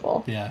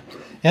beautiful. Yeah.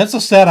 It's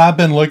a set I've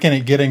been looking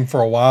at getting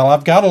for a while.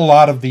 I've got a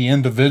lot of the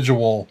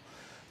individual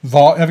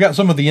I've got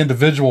some of the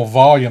individual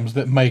volumes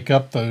that make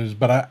up those,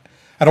 but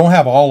I don't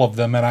have all of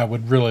them, and I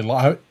would really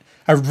I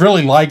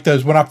really like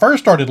those. When I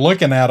first started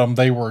looking at them,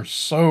 they were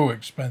so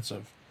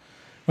expensive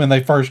when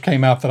they first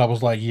came out that I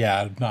was like,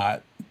 yeah,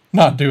 I'm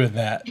not doing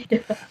that.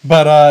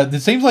 But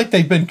it seems like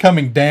they've been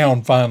coming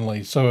down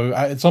finally, so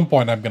at some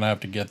point I'm going to have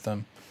to get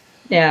them.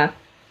 Yeah.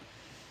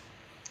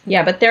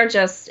 Yeah, but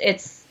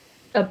it's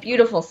a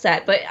beautiful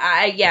set. But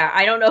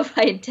I don't know if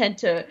I intend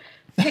to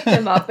pick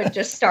them up and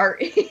just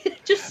start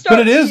But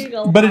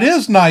it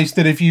is nice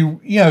that if you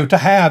to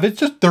have, it's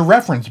just they're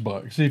reference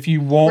books. If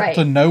you want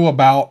to know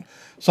about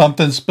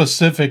something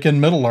specific in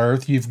Middle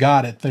Earth, you've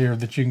got it there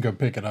that you can go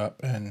pick it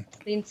up. And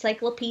the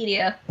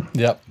encyclopedia.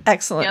 Yep.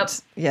 Excellent. Yep.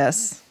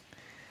 Yes.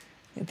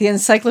 The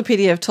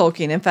Encyclopedia of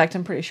Tolkien. In fact,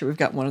 I'm pretty sure we've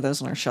got one of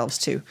those on our shelves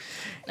too.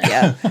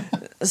 Yeah.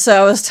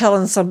 So I was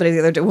telling somebody the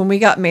other day, when we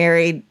got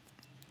married,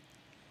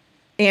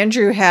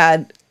 Andrew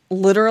had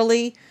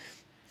literally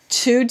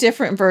 2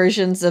 different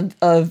versions of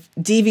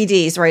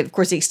DVDs, right? Of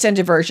course, the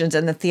extended versions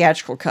and the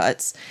theatrical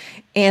cuts,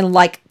 and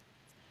like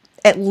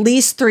at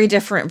least 3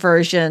 different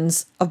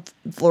versions of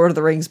Lord of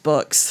the Rings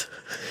books.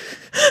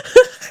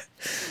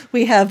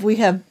 We have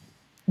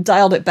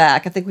dialed it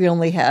back. I think we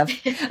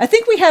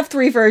have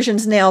 3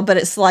 versions now, but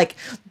it's like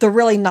the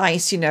really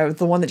nice, the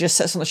one that just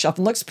sits on the shelf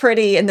and looks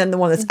pretty, and then the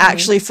one that's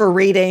actually for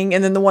reading,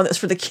 and then the one that's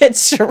for the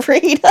kids to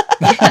read.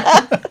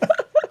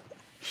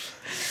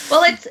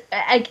 Well,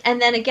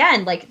 and then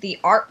again, like the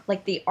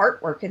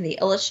artwork and the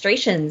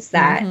illustrations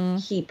that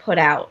he put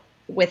out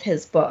with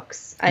his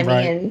books. I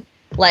mean,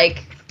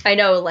 like, I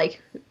know,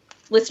 like,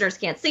 listeners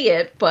can't see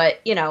it,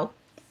 but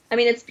I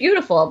mean, it's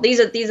beautiful. These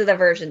are the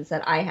versions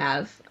that I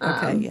have.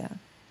 Okay, yeah.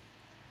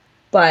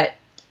 But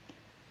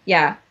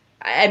yeah,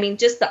 I mean,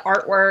 just the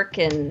artwork,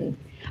 and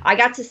I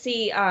got to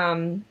see.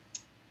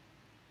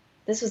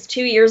 This was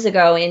 2 years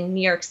ago in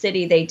New York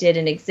City. They did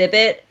an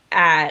exhibit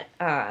at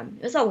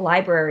it was a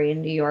library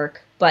in New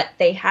York, but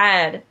they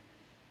had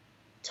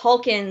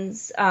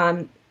Tolkien's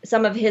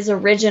some of his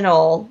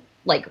original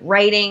like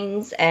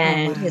writings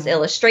and his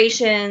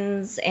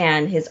illustrations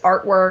and his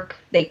artwork.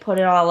 They put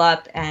it all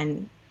up,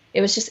 and it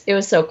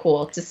was so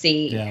cool to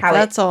see how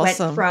that's it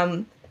awesome. went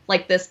from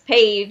like this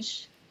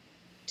page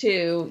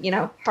to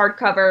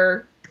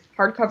hardcover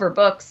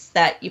books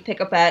that you pick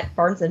up at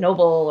Barnes and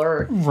Noble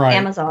or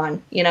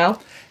Amazon.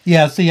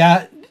 Yeah. See,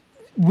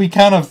 we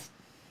kind of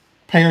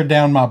pared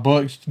down my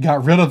books,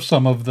 got rid of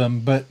some of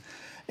them,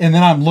 and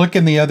then I'm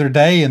looking the other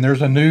day, and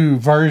there's a new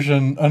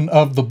version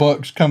of the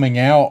books coming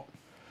out.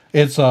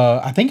 It's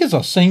I think it's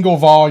a single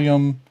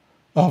volume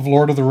of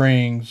Lord of the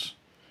Rings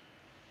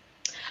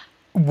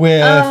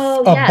with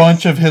a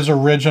bunch of his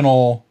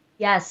original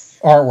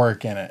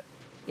artwork in it.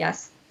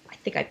 Yes, I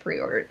think I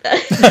pre-ordered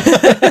that.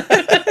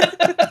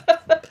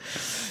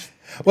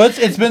 Well,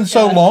 it's been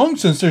so long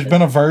since there's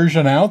been a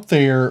version out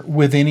there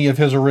with any of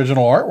his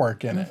original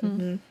artwork in it.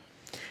 Mm-hmm.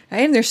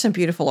 And there's some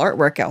beautiful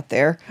artwork out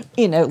there,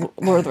 Lord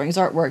of the Rings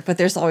artwork, but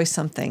there's always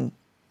something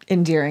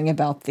endearing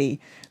about the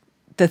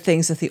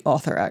things that the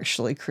author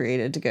actually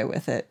created to go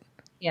with it.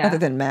 Yeah. Other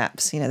than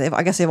maps,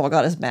 I guess they've all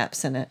got his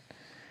maps in it.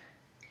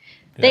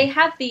 They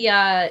have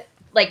the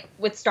like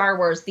with Star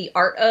Wars, the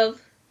art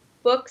of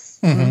books.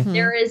 Mm-hmm.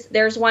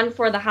 There's one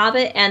for The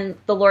Hobbit and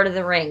The Lord of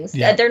the Rings.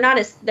 Yeah. They're not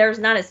as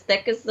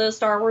thick as the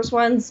Star Wars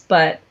ones,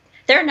 but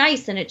they're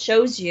nice, and it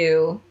shows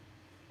you,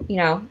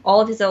 all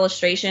of his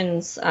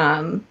illustrations.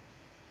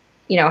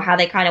 How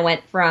they kind of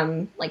went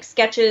from like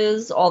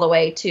sketches all the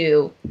way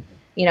to,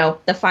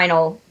 the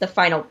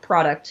final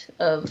product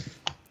of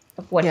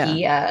what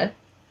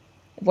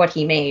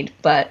he made.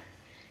 But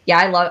yeah,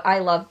 I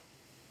love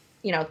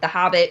The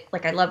Hobbit.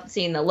 Like, I love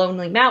seeing the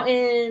Lonely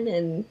Mountain,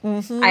 and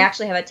I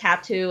actually have a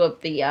tattoo of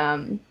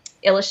the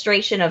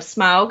illustration of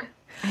Smaug.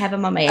 I have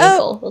him on my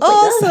ankle. Awesome!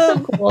 Like,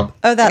 that's so cool.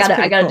 Oh,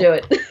 I gotta do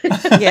it.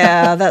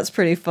 Yeah, that's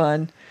pretty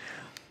fun.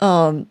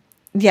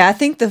 Yeah, I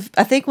think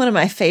one of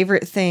my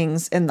favorite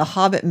things in the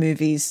Hobbit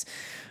movies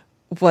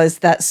was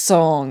that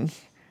song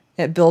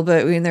at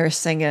Bilbo when they were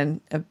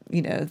singing,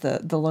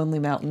 the Lonely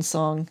Mountain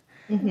song.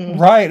 Mm-hmm.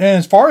 Right, and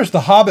as far as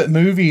the Hobbit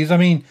movies, I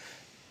mean,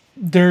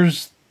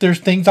 there's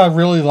things I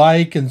really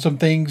like and some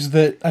things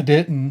that I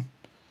didn't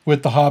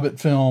with the Hobbit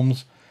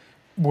films,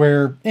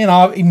 where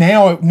now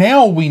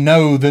we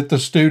know that the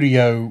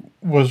studio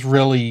was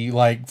really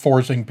like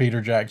forcing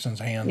Peter Jackson's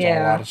hands on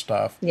a lot of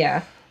stuff.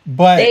 Yeah,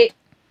 but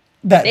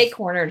they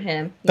cornered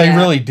him. They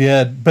really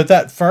did. But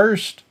that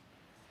first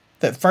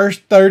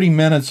 30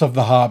 minutes of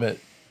The Hobbit,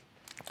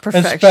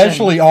 perfection.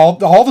 Especially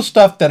all the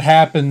stuff that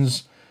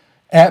happens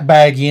at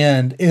Bag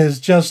End, is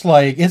just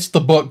like, it's the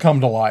book come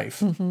to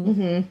life. Mm-hmm.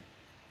 Mm-hmm.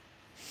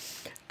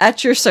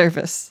 At your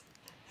service.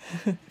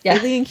 Yeah.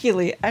 Keely and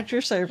Keely, at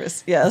your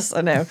service. Yes,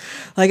 I know.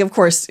 Like, of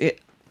course,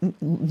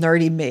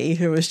 nerdy me,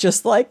 who was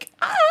just like,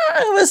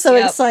 it was so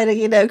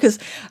exciting, because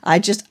I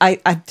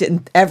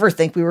didn't ever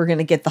think we were going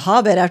to get The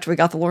Hobbit after we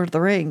got The Lord of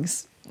the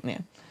Rings. Yeah,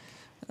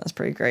 that's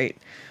pretty great.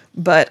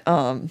 But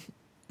I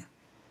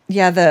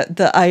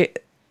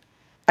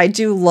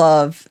do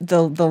love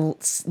the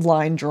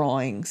line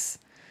drawings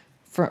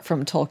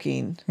from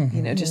Tolkien.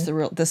 Just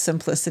the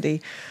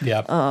simplicity.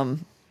 Yeah.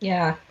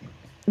 Yeah.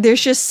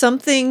 There's just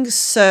something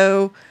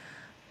so.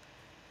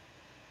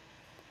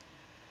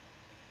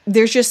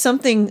 There's just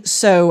something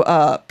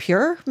so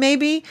pure,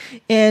 maybe,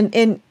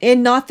 and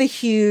not the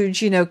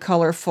huge,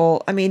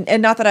 colorful. I mean,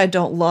 and not that I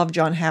don't love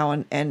John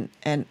Howe and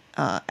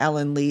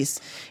Alan Lee's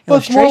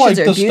illustrations.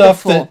 They're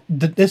beautiful.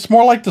 It's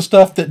more like the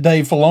stuff that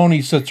Dave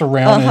Filoni sits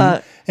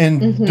around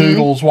and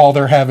doodles while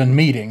they're having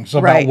meetings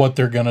about what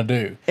they're going to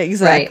do.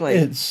 Exactly.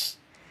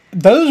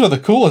 Those are the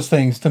coolest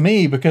things to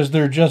me because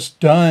they're just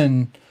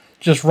done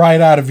just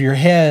right out of your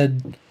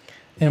head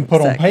and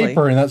put on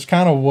paper, and that's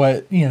kind of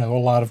what a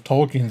lot of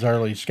Tolkien's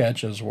early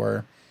sketches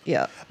were.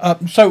 Yeah.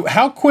 So,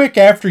 how quick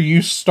after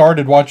you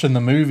started watching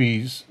the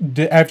movies,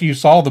 after you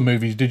saw the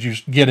movies, did you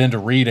get into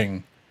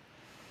reading?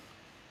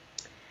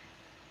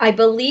 I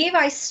believe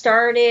I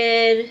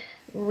started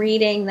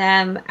reading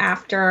them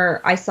after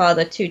I saw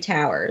The Two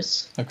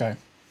Towers. Okay.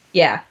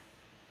 Yeah,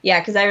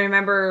 because I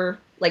remember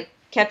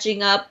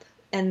catching up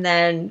and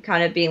then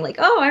kind of being like,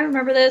 oh, I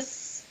remember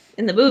this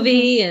in the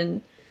movie,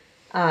 and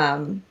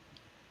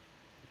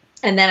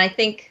then I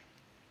think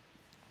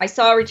I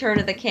saw Return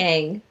of the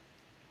King,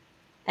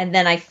 and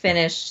then I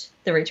finished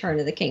the Return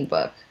of the King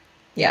book.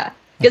 Yeah.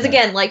 Because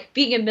again,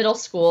 being in middle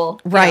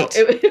school, right.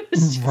 It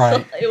was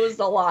it was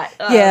a lot.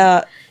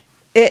 Yeah.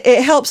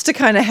 It helps to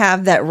kind of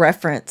have that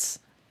reference.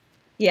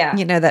 Yeah.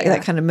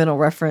 That kind of mental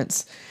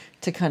reference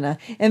to kind of,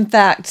 in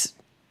fact,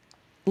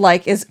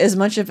 as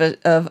much of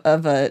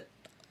a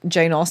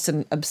Jane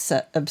Austen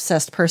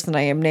obsessed person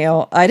I am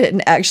now, I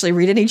didn't actually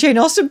read any Jane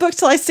Austen books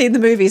till I seen the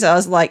movies. I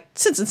was like,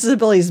 Sense and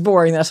Sensibility is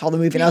boring. Then I saw the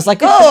movie and I was like,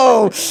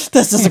 oh,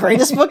 this is the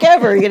greatest book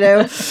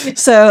ever,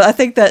 So I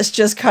think that's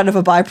just kind of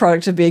a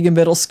byproduct of being in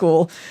middle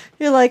school.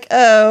 You're like,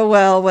 oh,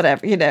 well,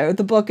 whatever,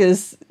 the book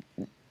is,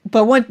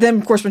 but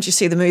then of course, once you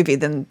see the movie,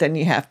 then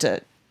you have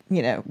to,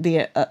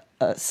 be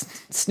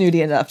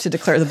snooty enough to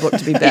declare the book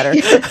to be better.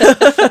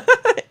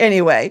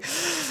 Anyway.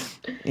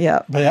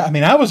 Yeah. But I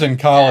mean, I was in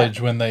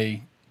college when those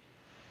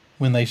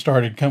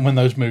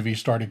movies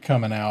started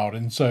coming out,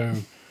 and so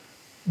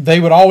they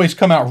would always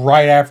come out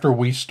right after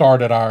we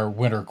started our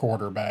winter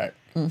quarterback,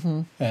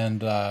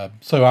 and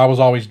so I was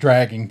always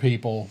dragging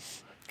people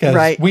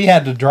because we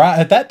had to drive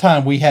at that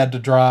time. We had to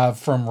drive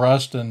from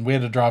Ruston. We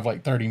had to drive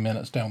 30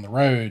 minutes down the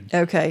road.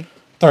 Okay.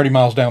 30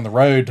 miles down the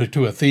road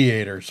to a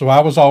theater. So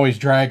I was always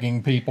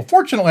dragging people.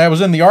 Fortunately, I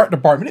was in the art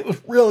department. It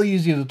was real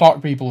easy to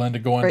talk people into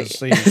going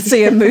to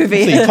see a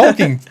movie. See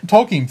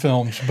Tolkien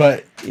films.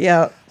 But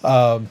yeah,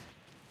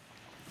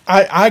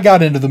 I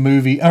got into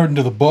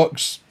into the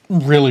books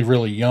really,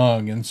 really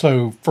young. And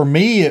so for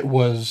me, it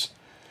was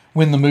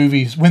when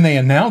they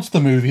announced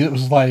the movie, it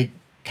was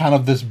kind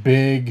of this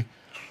big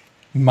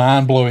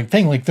mind-blowing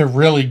thing, they're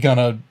really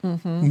gonna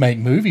make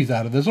movies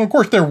out of this. And of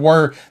course there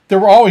were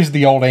always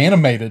the old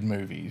animated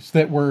movies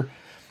that were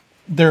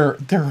they're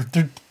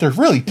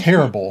really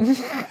terrible.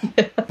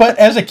 But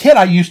as a kid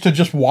I used to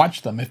just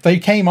watch them if they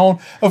came on.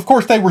 Of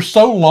course they were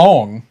so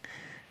long.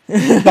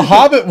 The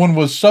Hobbit one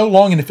was so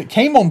long, and if it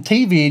came on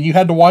TV and you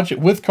had to watch it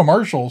with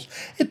commercials,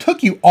 it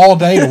took you all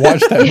day to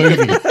watch that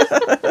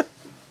movie.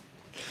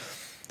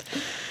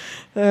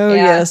 Oh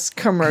yes,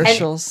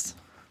 commercials.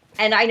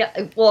 And I know,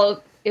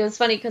 well, it was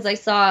funny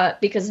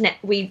because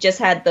we just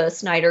had the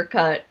Snyder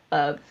cut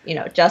of,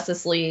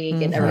 Justice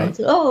League, and everyone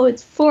said, oh,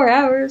 it's 4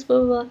 hours, blah,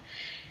 blah, blah.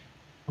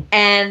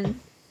 And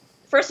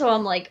first of all,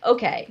 I'm like,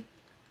 okay,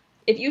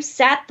 if you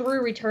sat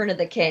through Return of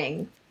the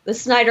King, the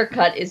Snyder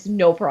cut is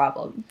no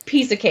problem.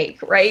 Piece of cake,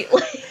 right?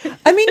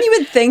 I mean, you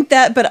would think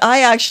that, but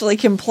I actually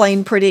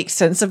complained pretty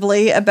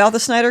extensively about the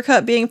Snyder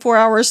cut being 4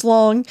 hours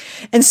long,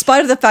 in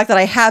spite of the fact that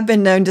I have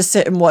been known to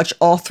sit and watch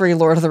all 3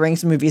 Lord of the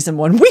Rings movies in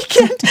one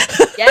weekend.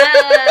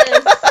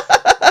 Yes!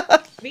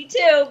 Me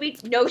too.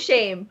 No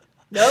shame.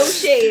 No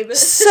shame.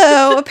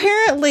 So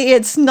apparently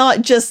it's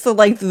not just the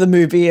length of the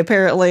movie.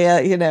 Apparently,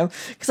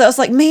 because I was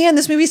like, man,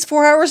 this movie's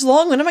 4 hours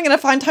long. When am I going to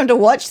find time to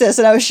watch this?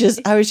 And I was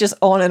just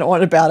on and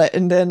on about it.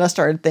 And then I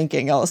started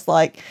thinking, I was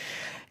like,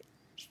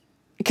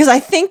 because I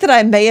think that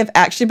I may have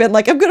actually been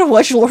like, I'm going to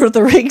watch Lord of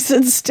the Rings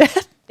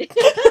instead.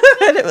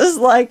 And it was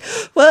like,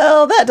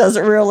 well, that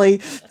doesn't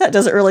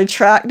really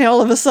track. Now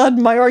all of a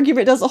sudden my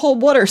argument doesn't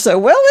hold water so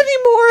well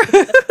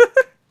anymore.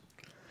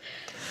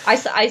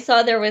 I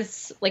saw there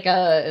was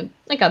a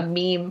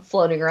meme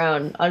floating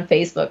around on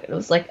Facebook, and it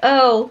was like,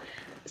 oh,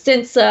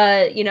 since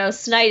the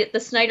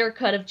Snyder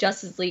cut of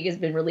Justice League has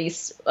been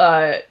released,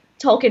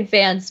 Tolkien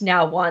fans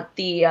now want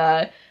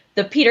the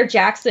Peter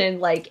Jackson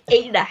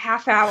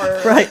 8.5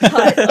 hour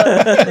cut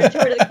of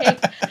Return of the King.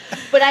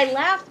 But I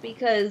laughed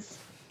because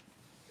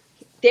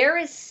there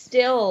is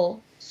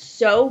still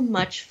so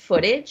much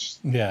footage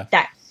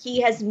that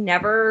he has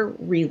never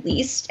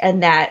released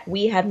and that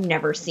we have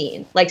never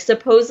seen.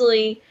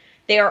 Supposedly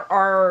there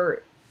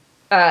are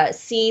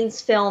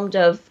scenes filmed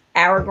of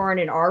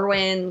Aragorn and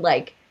Arwen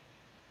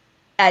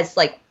as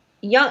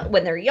young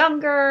when they're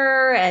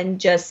younger, and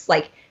just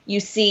you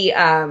see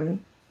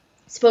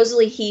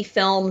supposedly he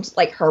filmed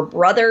like her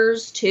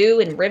brothers too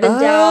in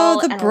Rivendell. Oh,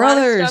 the and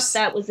brothers. A lot of stuff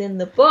that was in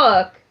the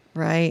book.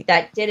 Right.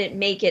 That didn't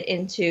make it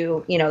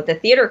into, the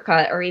theater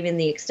cut or even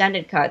the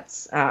extended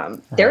cuts.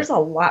 There's a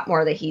lot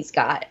more that he's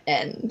got,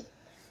 and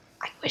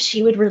I wish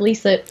he would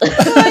release it.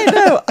 I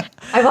know.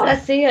 I want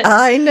to see it.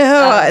 I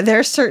know.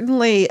 There's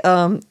certainly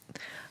a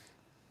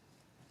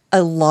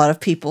lot of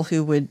people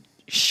who would,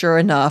 sure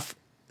enough,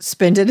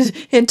 spend an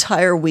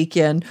entire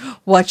weekend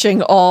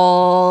watching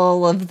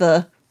all of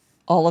the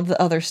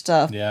other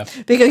stuff. Yeah.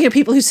 Because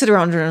people who sit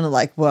around and are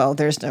like, well,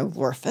 there's no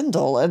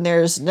Glorfindel, and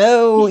there's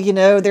no,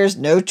 there's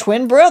no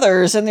twin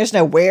brothers, and there's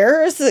no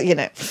where's the,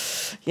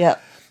 yeah.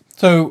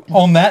 So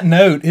on that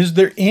note, is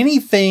there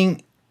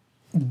anything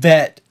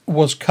that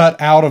was cut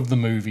out of the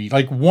movie,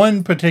 like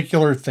one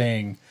particular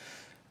thing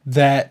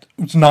that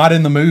was not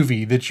in the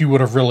movie that you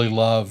would have really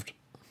loved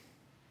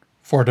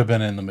for it to have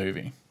been in the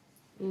movie?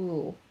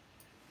 Ooh.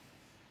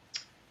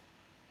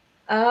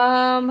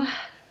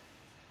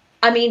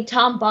 I mean,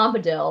 Tom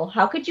Bombadil,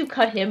 how could you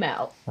cut him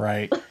out?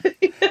 Right.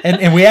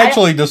 And we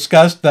actually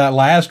discussed that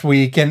last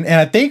week, and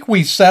I think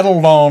we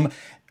settled on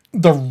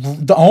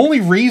the only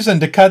reason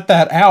to cut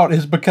that out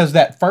is because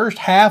that first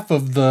half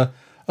of the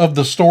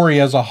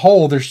story as a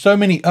whole, there's so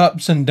many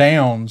ups and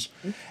downs,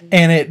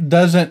 and it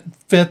doesn't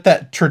fit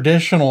that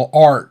traditional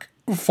arc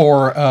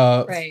for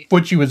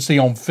what you would see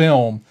on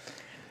film.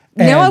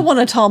 Now I want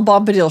a Tom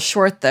Bombadil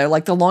short, though.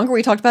 Like, the longer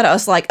we talked about it, I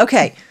was like,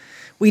 okay,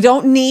 we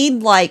don't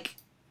need, like,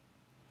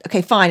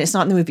 okay, fine, it's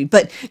not in the movie,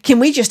 but can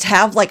we just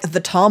have, like,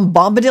 the Tom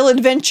Bombadil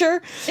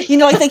adventure?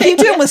 Like they keep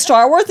doing with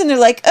Star Wars, and they're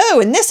like,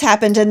 oh, and this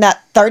happened in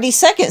that 30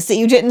 seconds that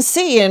you didn't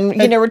see in,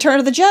 Return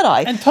of the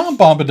Jedi. And Tom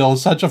Bombadil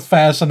is such a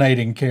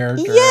fascinating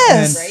character.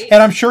 Yes.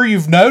 And I'm sure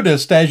you've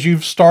noticed as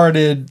you've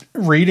started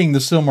reading the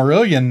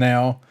Silmarillion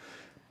now,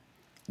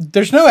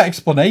 there's no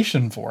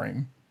explanation for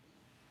him.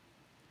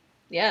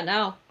 Yeah,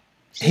 no.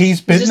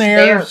 He's been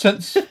there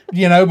since,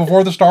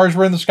 before the stars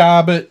were in the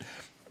sky, but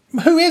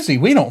who is he?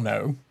 We don't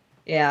know.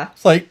 Yeah.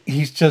 It's like,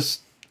 he's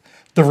just,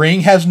 the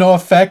ring has no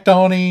effect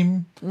on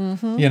him,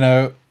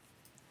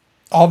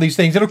 all these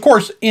things. And of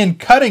course, in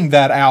cutting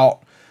that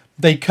out,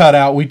 they cut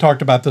out, we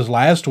talked about this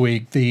last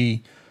week,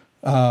 the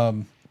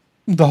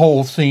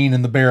whole scene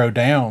in the Barrow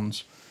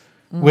Downs,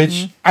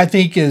 which I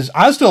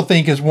still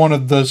think is one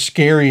of the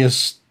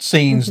scariest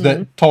scenes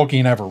that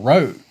Tolkien ever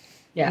wrote.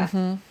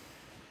 Yeah.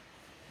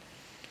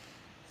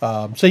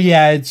 So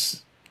yeah,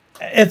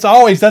 that's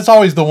always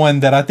the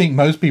one that I think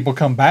most people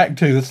come back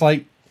to. It's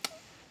like,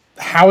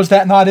 how is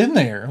that not in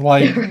there?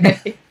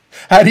 Like,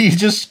 how do you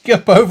just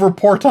skip over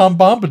poor Tom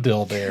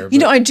Bombadil there?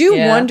 But, I do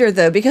wonder,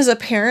 though, because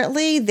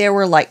apparently there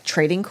were, like,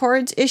 trading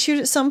cards issued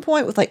at some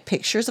point with, like,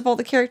 pictures of all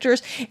the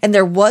characters, and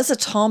there was a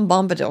Tom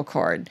Bombadil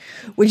card,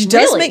 which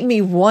does make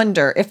me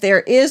wonder if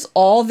there is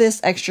all this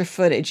extra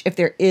footage, if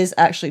there is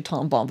actually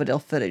Tom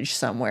Bombadil footage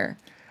somewhere.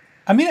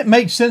 I mean, it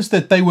makes sense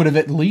that they would have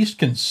at least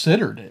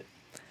considered it.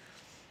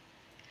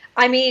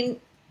 I mean,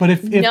 but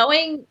if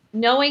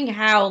knowing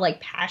how,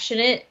 like,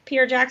 passionate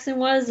Peter Jackson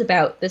was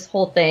about this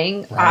whole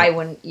thing, right.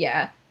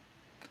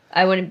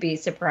 I wouldn't be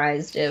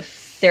surprised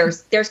if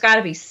there's got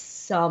to be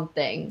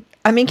something.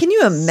 I mean, can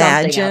you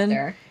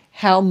imagine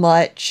how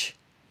much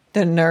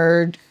the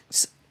nerds,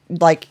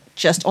 like,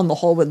 just on the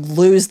whole would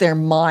lose their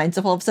minds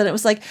if all of a sudden it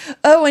was like,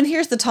 oh, and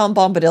here's the Tom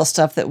Bombadil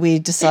stuff that we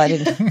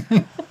decided.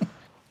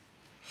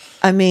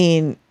 I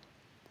mean,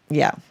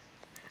 yeah.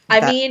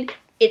 I mean,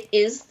 it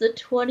is the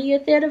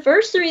 20th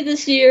anniversary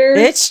this year.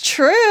 It's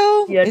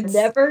true. You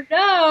never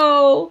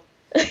know.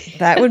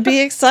 That would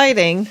be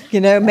exciting.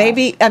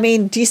 Maybe, I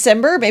mean,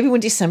 maybe when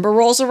December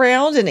rolls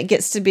around and it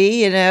gets to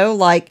be,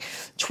 like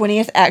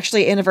 20th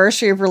actually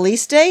anniversary of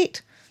release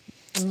date.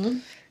 Mm-hmm.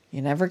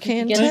 You never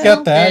can tell. You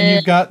got that, and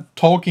you've got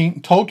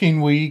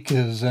Tolkien Week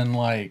is in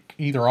like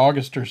either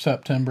August or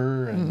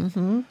September.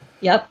 And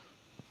Yep.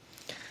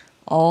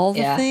 All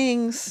the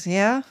things.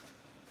 Yeah.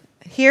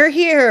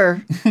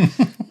 Here.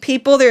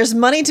 People, there's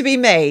money to be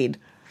made.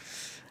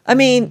 I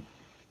mean,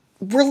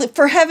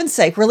 for heaven's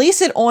sake,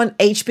 release it on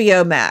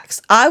HBO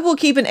Max. I will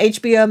keep an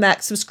HBO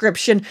Max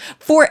subscription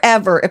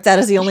forever if that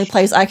is the only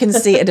place I can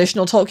see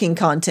additional Tolkien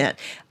content.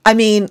 I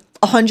mean,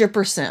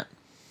 100%.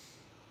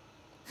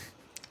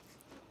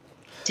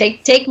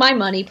 Take my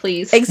money,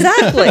 please.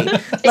 Exactly.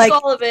 Take like,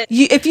 all of it.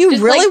 If you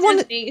just really like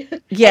want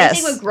to, yes.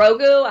 Anything with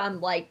Grogu, I'm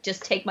like,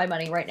 just take my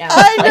money right now.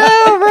 I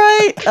know,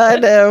 right? I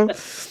know.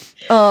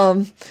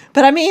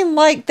 But I mean,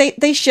 like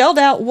they shelled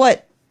out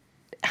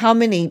how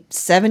many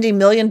 $70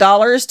 million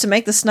to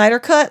make the Snyder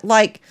Cut?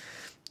 Like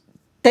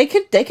they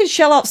could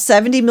shell out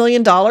 $70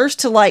 million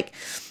to like,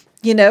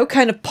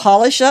 kind of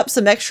polish up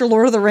some extra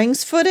Lord of the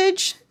Rings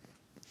footage.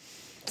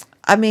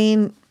 I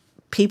mean,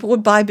 people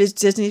would buy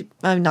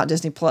not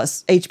Disney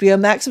Plus, HBO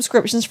Max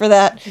subscriptions for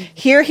that.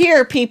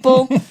 Here,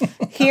 people.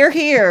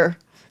 Here.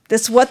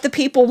 That's what the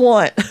people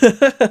want.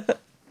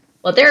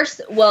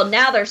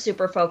 Now they're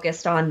super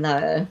focused on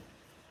the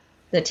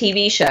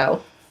TV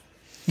show.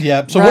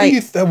 Yeah. So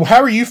right.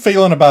 how are you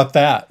feeling about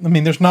that? I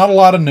mean, there's not a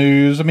lot of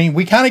news. I mean,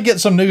 we kind of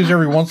get some news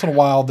every once in a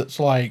while that's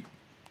like,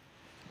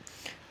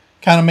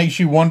 kind of makes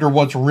you wonder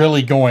what's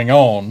really going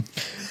on.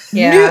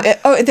 Yeah.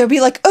 They'll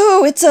be like,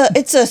 oh, it's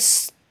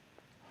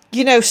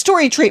a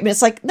story treatment.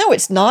 It's like, no,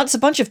 it's not. It's a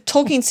bunch of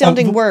Tolkien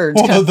sounding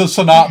words. Well, the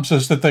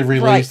synopsis that they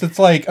released, It's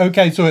like,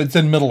 okay, so it's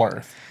in Middle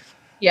Earth.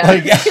 Yeah.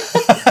 Like,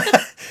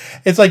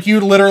 it's like you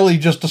literally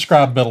just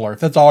described Middle Earth.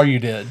 That's all you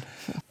did.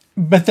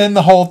 But then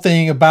the whole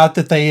thing about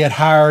that they had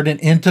hired an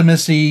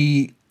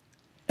intimacy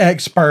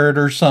expert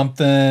or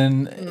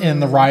something in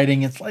the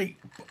writing, it's like,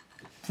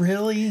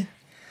 really?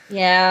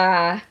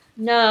 Yeah.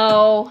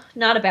 No,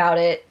 not about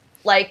it.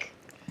 Like,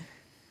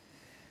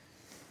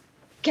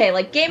 okay,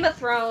 like Game of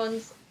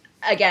Thrones,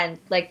 again,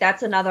 like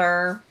that's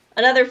another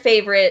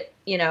favorite,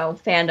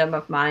 fandom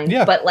of mine.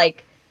 Yeah. But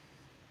like,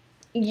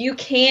 you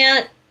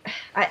can't,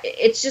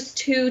 it's just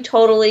two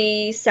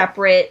totally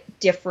separate,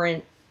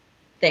 different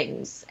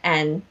things.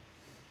 And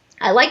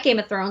I like Game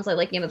of Thrones. I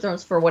like Game of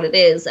Thrones for what it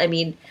is. I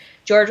mean,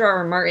 George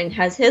R.R. Martin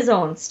has his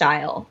own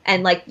style.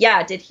 And like,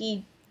 yeah, did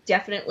he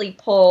definitely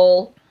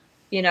pull,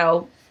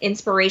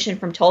 inspiration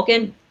from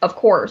Tolkien? Of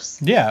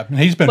course. Yeah, and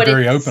he's been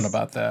very open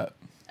about that.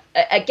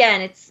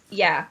 Again,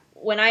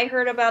 when I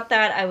heard about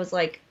that, I was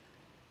like,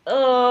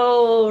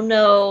 oh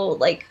no,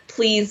 like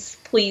please,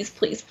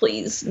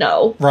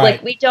 no.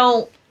 Right. Like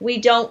we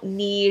don't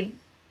need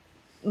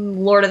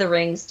Lord of the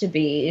Rings to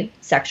be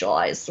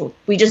sexualized.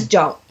 We just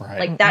don't. Right.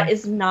 Like that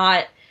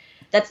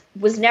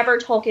was never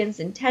Tolkien's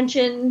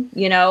intention,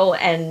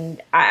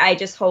 and I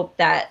just hope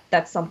that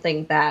that's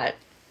something that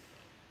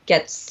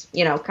gets,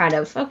 kind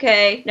of,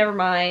 okay, never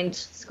mind,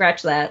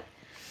 scratch that.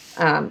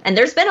 And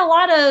there's been a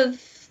lot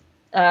of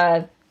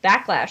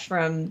backlash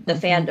from the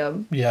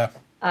fandom. Yeah.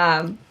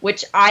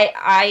 Which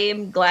I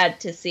am glad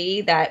to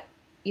see that,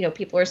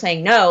 people are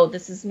saying, no,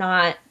 this is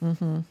not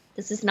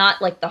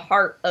like the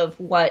heart of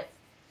what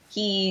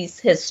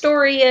his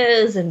story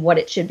is and what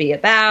it should be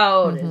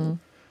about. And,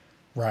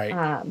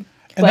 right.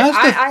 But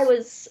I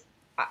was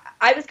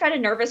kind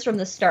of nervous from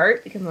the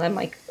start because I'm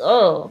like,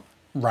 oh,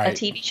 right. A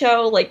TV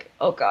show, like,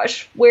 oh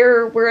gosh,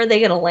 where are they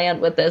going to land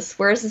with this?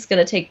 Where is this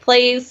going to take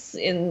place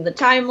in the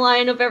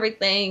timeline of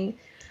everything?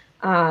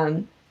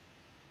 But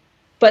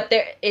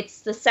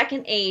it's the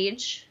Second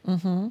Age,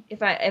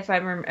 if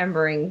I'm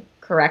remembering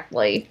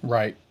correctly.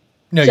 Right.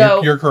 No,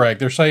 So- you're correct.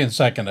 They're saying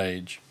Second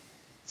Age.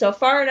 So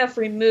far enough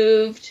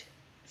removed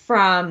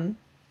from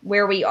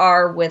where we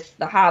are with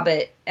The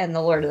Hobbit and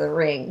The Lord of the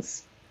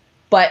Rings.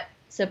 But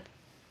so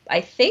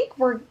I think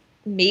we're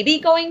maybe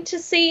going to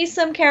see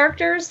some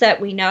characters that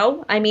we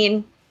know. I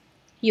mean,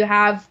 you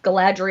have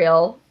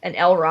Galadriel and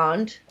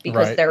Elrond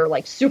because Right. they're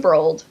like super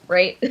old,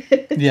 right?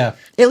 Yeah.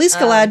 At least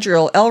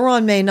Galadriel.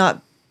 Elrond may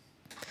not.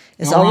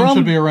 Is Elrond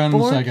should be around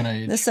born? the Second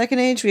Age. The Second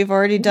Age? We've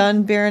already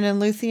done Beren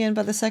and Luthien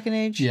by the Second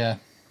Age? Yeah.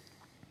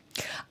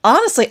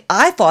 Honestly,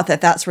 I thought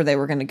that's where they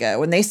were going to go.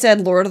 When they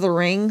said Lord of the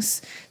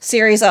Rings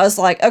series, I was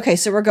like, okay,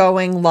 so we're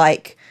going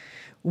like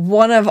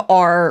one of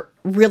our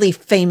really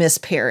famous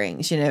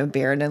pairings,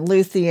 Beren and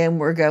Luthien.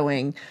 We're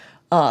going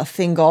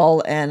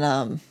Thingol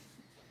and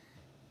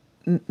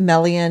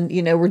Melian.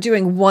 We're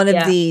doing one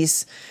of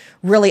these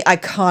really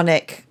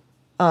iconic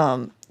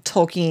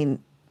Tolkien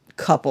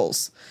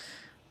couples.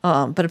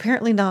 But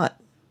apparently not.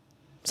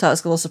 So I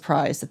was a little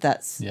surprised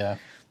that's... Yeah.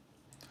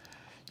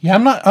 Yeah,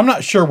 I'm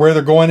not sure where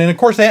they're going. And of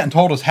course they hadn't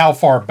told us how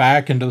far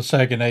back into the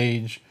Second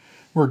Age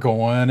we're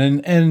going.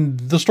 And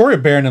the story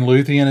of Beren and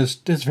Luthien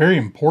is very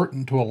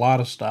important to a lot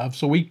of stuff.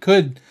 So we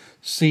could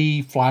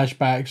see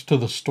flashbacks to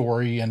the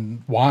story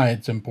and why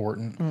it's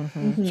important.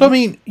 Mm-hmm. So I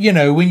mean,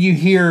 when you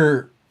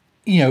hear,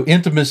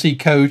 intimacy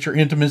coach or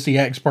intimacy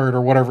expert or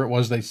whatever it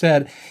was they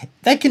said,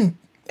 it can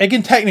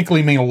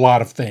technically mean a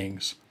lot of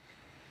things.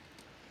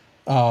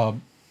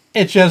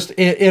 It's just,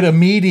 it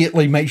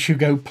immediately makes you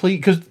go, please,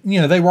 because,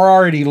 they were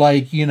already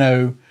like,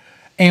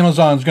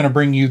 Amazon's going to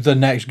bring you the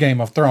next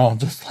Game of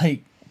Thrones. It's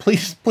like,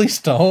 please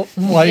don't.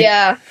 Like,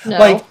 yeah, no,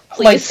 like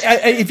please.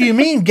 If you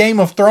mean Game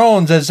of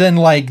Thrones as in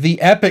like the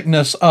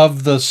epicness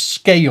of the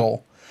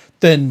scale,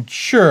 then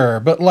sure,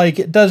 but like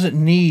it doesn't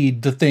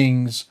need the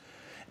things.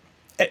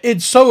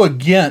 It's so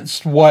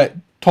against what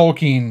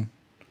Tolkien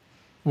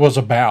was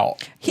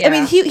about. I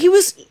mean, he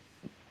was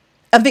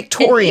a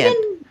Victorian.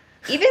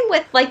 Even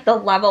with like the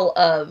level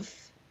of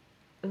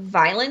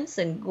violence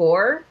and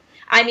gore,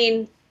 I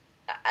mean,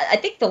 I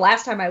think the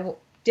last time I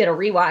did a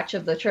rewatch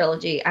of the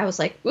trilogy, I was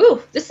like,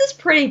 ooh, this is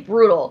pretty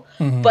brutal.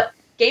 Mm-hmm. But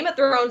Game of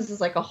Thrones is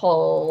like a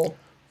whole,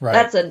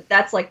 right.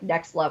 That's like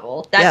next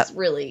level. That's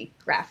really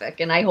graphic.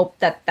 And I hope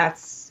that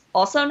that's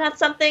also not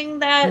something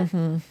that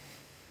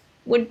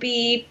would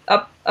be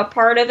a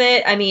part of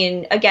it. I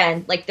mean,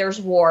 again, like there's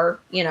war,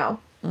 you're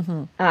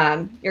going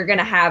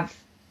to have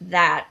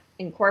that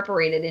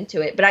incorporated into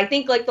it. But I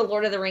think like the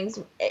Lord of the Rings,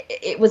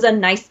 it was a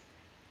nice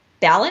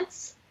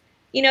balance.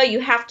 You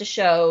have to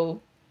show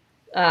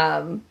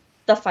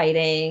the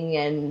fighting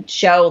and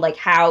show like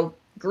how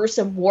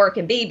gruesome war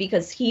can be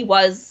because he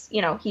was,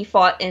 he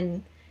fought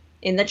in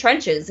the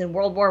trenches in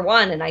World War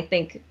I, and I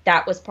think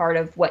that was part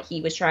of what he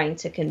was trying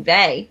to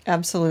convey.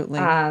 Absolutely.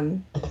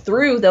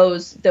 Through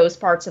those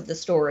parts of the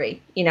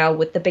story,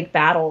 with the big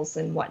battles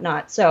and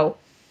whatnot. So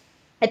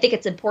I think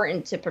it's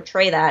important to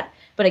portray that.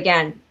 But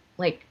again,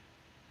 like,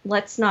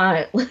 let's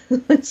not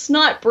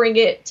bring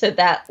it to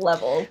that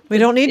level. We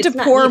don't need to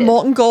pour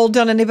molten gold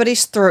down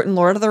anybody's throat in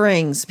Lord of the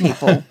Rings,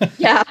 people.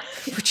 Yeah.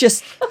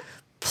 Just,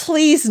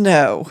 please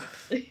no.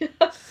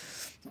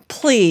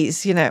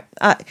 Please,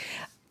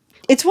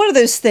 it's one of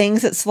those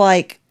things that's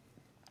like,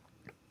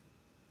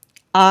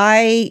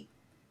 I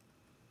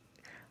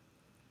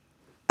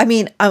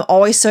mean, I'm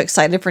always so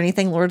excited for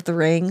anything Lord of the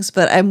Rings,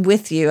 but I'm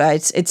with you.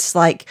 It's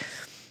like,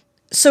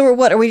 so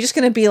are we just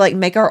going to be like,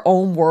 make our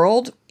own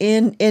world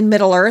in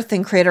Middle Earth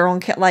and create our own,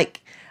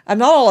 like, I'm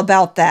not all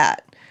about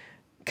that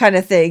kind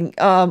of thing.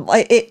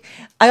 I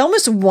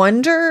almost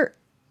wonder,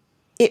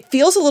 it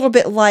feels a little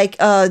bit like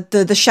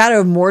the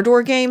Shadow of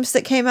Mordor games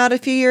that came out a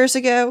few years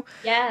ago.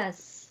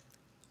 Yes.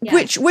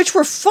 Which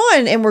were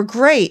fun and were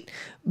great,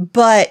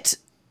 but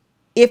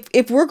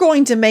if we're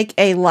going to make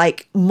a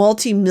like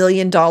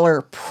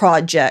multi-million-dollar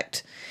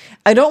project,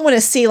 I don't want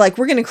to see like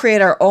we're going to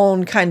create our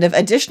own kind of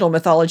additional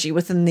mythology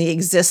within the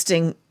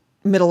existing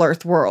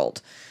Middle-earth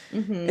world.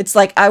 Mm-hmm. It's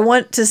like I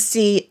want to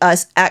see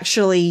us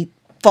actually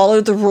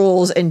follow the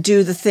rules and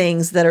do the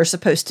things that are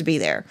supposed to be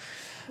there.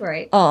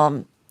 Right.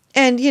 And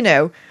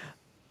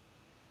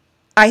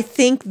I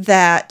think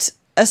that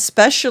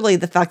especially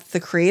the fact that the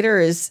creator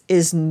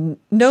is no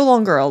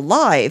longer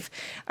alive,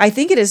 I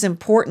think it is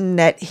important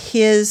that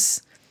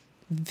his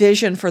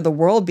vision for the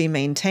world be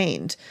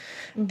maintained.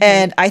 Mm-hmm.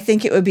 And I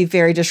think it would be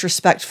very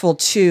disrespectful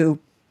to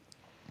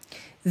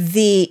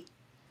the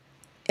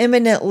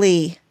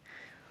eminently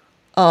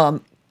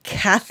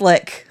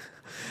Catholic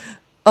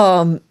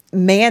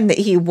man that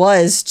he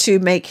was to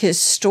make his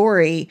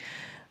story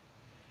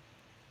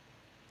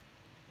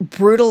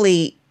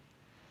brutally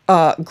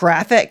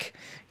graphic,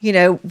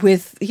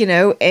 with,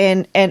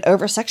 and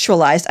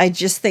over-sexualized. I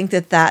just think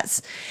that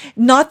that's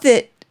not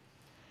that,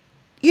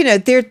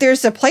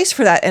 there's a place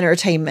for that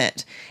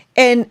entertainment,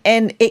 and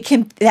it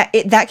can,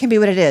 that can be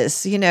what it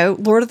is,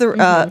 Lord of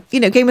the,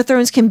 Game of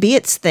Thrones can be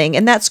its thing,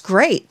 and that's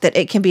great that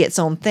it can be its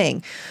own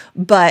thing.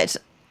 But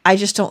I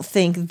just don't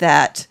think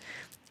that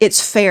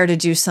it's fair to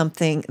do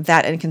something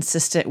that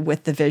inconsistent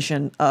with the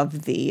vision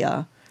of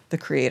the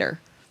creator.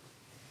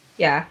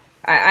 Yeah,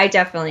 I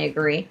definitely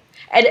agree.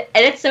 And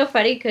it's so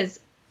funny because,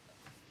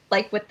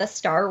 like, with the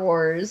Star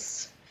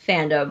Wars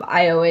fandom,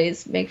 I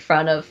always make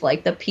fun of,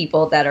 like, the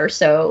people that are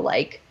so,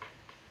 like,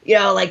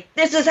 like,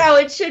 this is how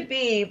it should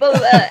be, blah, blah,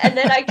 blah. And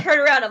then I turn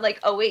around, I'm like,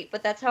 oh, wait,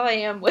 but that's how I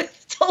am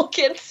with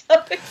Tolkien.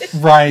 So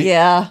right.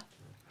 Yeah.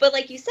 But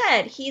like you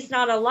said, he's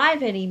not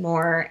alive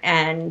anymore.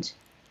 And,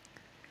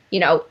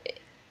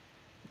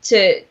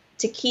 to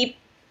keep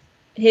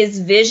his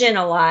vision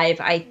alive,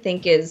 I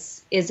think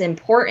is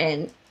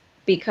important,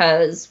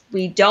 because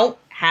we don't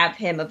have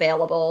him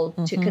available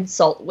to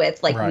consult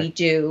with like we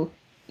do,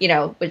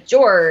 with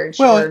George.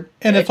 Well, or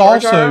and it's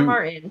George also, R.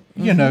 Martin.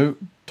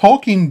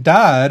 Tolkien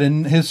died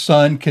and his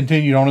son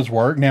continued on his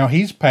work. Now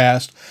he's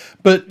passed,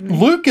 but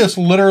Lucas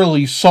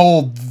literally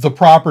sold the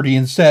property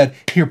and said,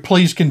 "Here,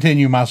 please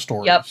continue my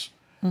stories." Yep.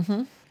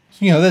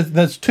 Mm-hmm.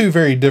 That's two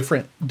very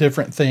different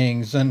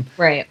things, and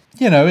right.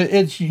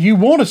 It's you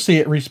want to see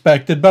it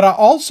respected, but I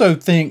also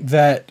think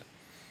that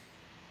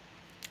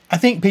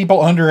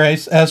people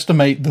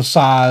underestimate the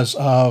size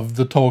of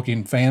the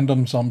Tolkien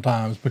fandom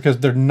sometimes, because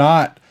they're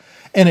not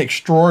an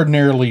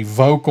extraordinarily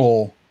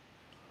vocal,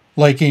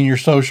 like in your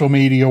social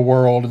media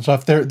world and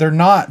stuff. They're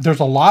not. There's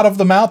a lot of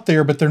them out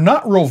there, but they're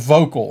not real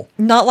vocal.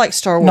 Not like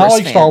Star Wars. Not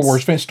like fans. Star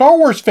Wars fans. Star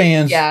Wars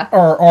fans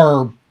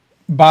are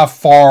by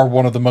far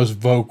one of the most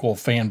vocal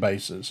fan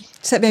bases.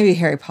 Except maybe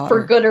Harry Potter.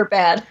 For good or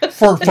bad.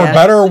 for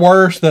better or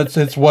worse,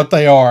 it's what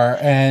they are.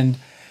 And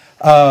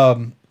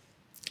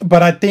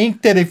but I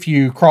think that if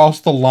you cross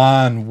the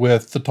line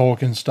with the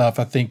Tolkien stuff,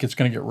 I think it's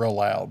going to get real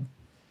loud.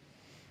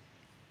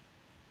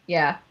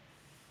 Yeah,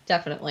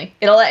 definitely.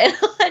 It'll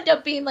end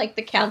up being like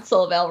the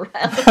Council of Elrond.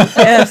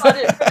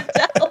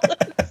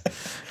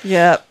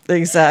 Yeah,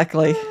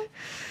 exactly.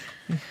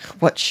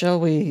 What shall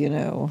we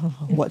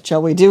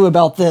do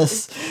about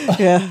this?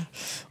 Yeah,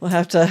 we'll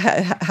have to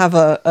have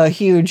a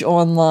huge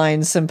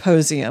online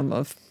symposium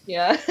of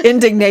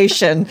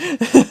indignation.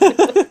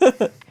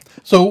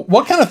 So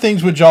what kind of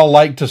things would y'all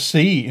like to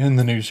see in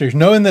the new series,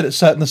 knowing that it's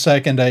set in the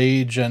Second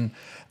Age? And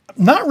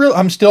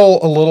I'm still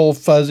a little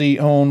fuzzy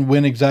on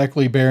when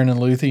exactly Beren and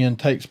Luthien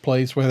takes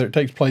place, whether it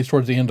takes place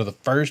towards the end of the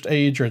First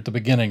Age or at the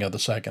beginning of the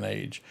Second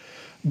Age.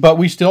 But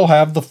we still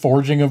have the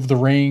forging of the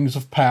Rings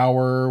of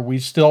Power. We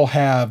still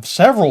have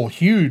several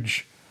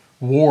huge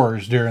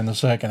wars during the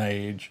Second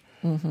Age.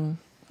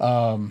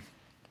 Mm-hmm.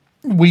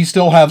 We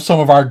still have some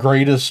of our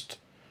greatest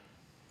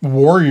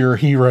warrior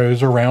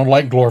heroes around,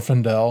 like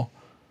Glorfindel.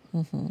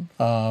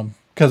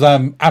 Because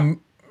I'm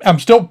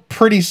still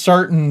pretty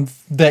certain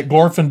that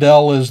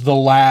Glorfindel is the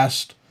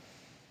last,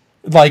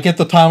 like at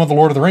the time of the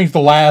Lord of the Rings,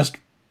 the last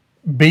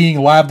being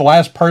alive, the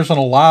last person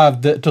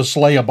alive to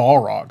slay a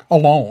Balrog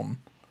alone.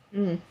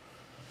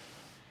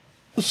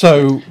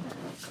 So,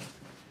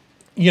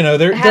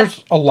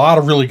 there's a lot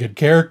of really good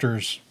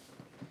characters.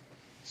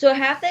 So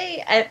have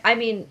they? I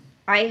mean,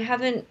 I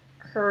haven't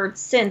heard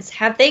since.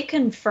 Have they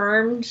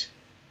confirmed,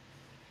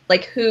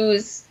 like,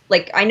 who's,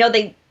 like, I know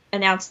they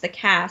announced the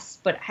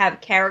cast, but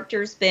have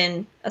characters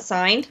been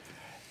assigned?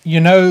 You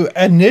know,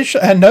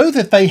 initially, I know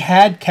that they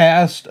had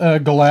cast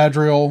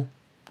Galadriel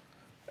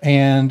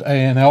and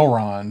an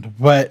Elrond,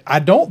 but I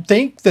don't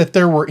think that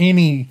there were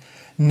any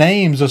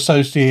names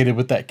associated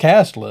with that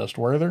cast list,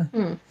 were there?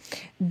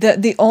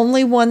 The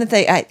only one that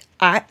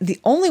the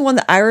only one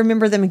that I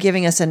remember them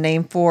giving us a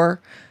name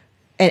for,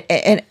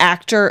 an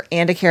actor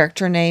and a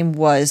character name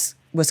was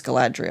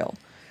Galadriel.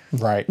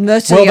 Right.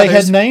 Most of well, the they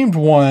others- had named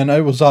one. It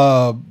was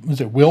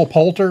it Will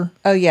Poulter?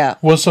 Oh yeah.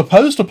 Was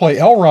supposed to play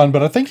Elrond,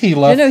 but I think he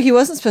left. No, he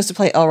wasn't supposed to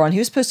play Elrond. He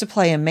was supposed to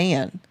play a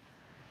man.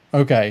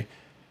 Okay.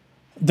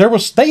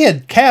 They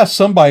had cast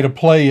somebody to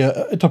play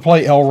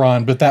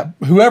Elrond, but that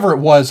whoever it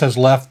was has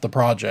left the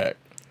project.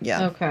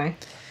 Yeah. Okay.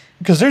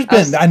 Because there's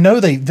been, I know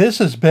this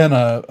has been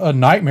a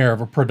nightmare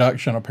of a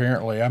production,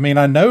 apparently. I mean,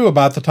 I know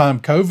about the time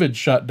COVID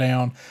shut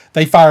down,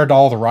 they fired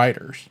all the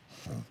writers.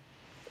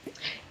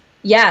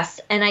 Yes,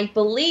 and I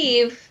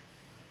believe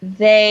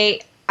I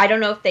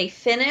don't know if they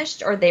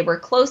finished or they were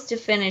close to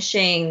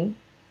finishing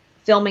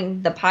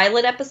filming the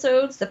pilot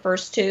episodes, the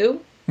first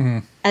two.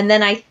 And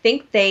then I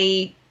think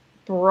they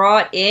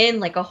brought in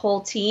like a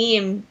whole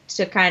team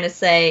to kind of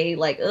say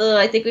like,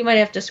 I think we might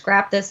have to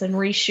scrap this and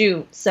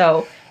reshoot.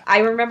 So I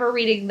remember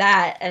reading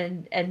that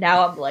and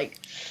now I'm like,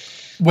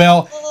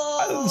 well,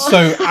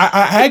 so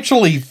I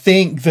actually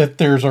think that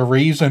there's a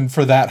reason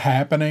for that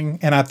happening.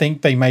 And I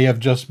think they may have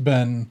just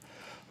been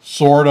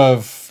sort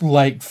of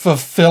like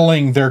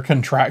fulfilling their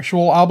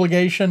contractual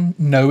obligation,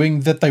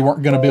 knowing that they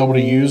weren't going to be able to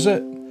use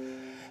it.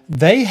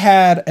 They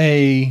had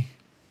a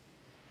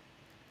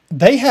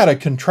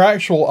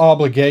contractual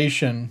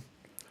obligation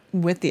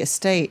With the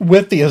estate.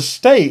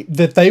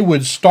 that they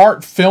would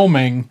start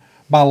filming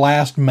by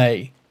last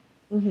May.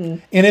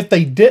 And if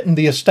they didn't,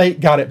 the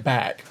estate got it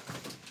back.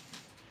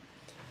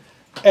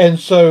 And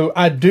so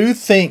I do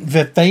think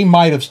that they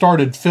might have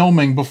started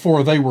filming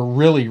before they were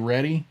really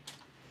ready.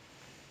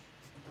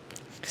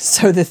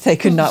 So that they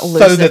could not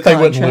lose So their that they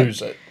wouldn't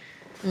contract.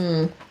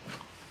 lose it.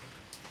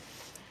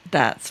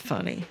 That's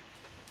funny.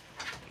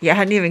 Yeah, I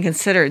hadn't even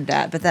considered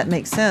that, but that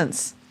makes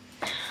sense.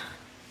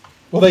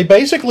 Well, they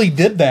basically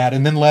did that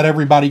and then let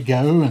everybody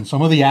go. And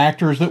some of the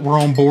actors that were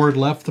on board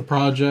left the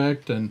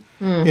project. And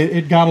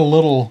it got a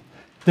little...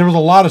 There was a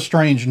lot of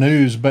strange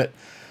news, but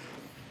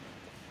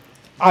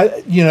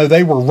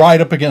they were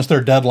right up against their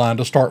deadline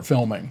to start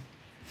filming.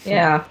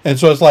 yeah. And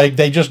so it's like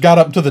they just got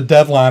up to the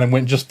deadline and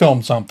went and just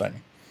filmed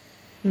something.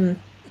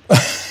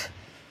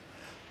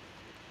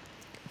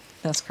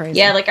 That's crazy.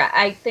 Yeah, like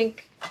I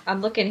think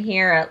I'm looking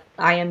here at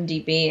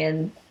IMDb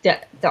and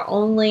the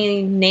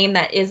only name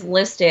that is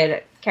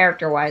listed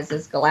character-wise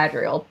is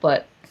Galadriel,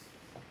 but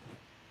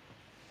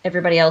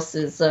everybody else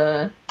is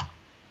there's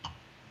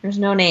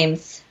no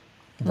names.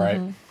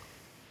 Right.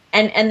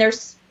 And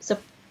there's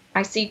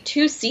I see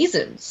 2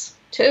 seasons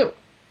too,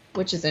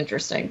 which is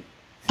interesting.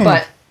 Hmm.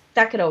 But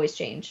that could always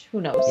change.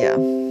 Who knows? Yeah.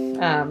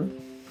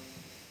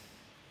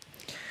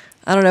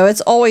 I don't know.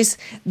 It's always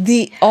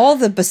all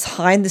the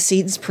behind the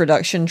scenes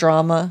production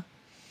drama.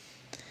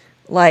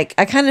 Like,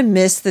 I kind of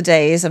miss the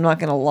days, I'm not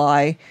going to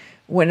lie,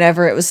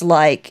 whenever it was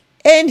like,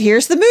 and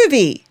here's the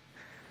movie.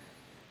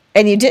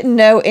 And you didn't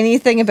know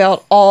anything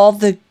about all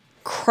the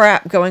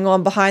crap going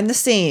on behind the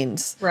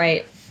scenes.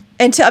 Right.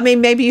 Until,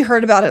 maybe you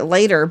heard about it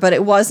later, but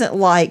it wasn't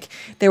like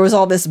there was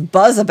all this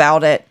buzz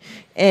about it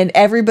and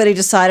everybody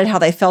decided how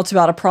they felt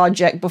about a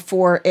project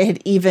before it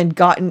had even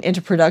gotten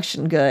into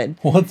production good.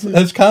 Well,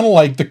 it's kind of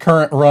like the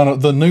current run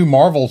of the new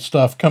Marvel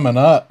stuff coming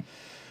up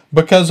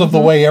because of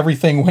the way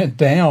everything went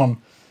down.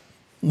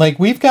 Like,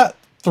 we've got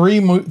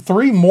three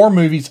more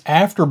movies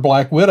after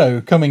Black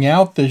Widow coming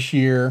out this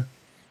year,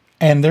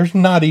 and there's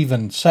not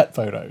even set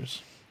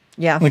photos.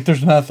 Yeah. Like,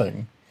 there's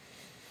nothing.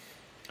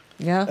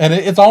 Yeah. And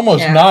it's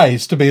almost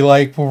nice to be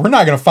like, well, we're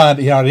not going to find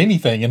out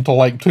anything until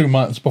like 2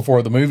 months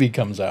before the movie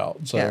comes out.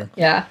 So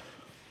yeah.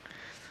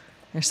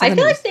 I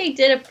feel like they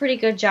did a pretty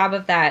good job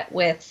of that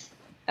with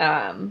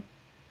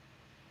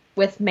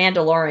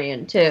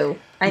Mandalorian too.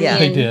 I mean,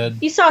 they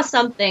did. You saw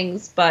some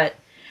things, but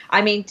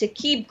to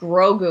keep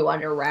Grogu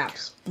under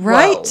wraps,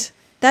 right? Whoa,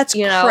 that's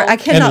I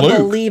cannot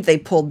believe they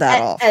pulled that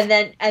off. And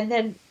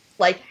then,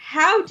 like,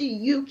 how do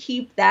you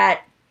keep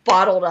that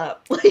bottled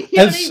up?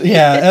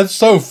 That's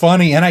so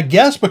funny. And I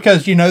guess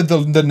because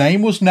the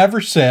name was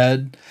never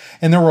said,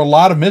 and there were a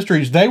lot of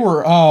mysteries. They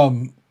were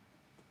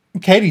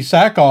Katie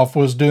Sackhoff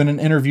was doing an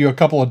interview a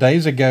couple of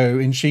days ago,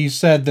 and she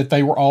said that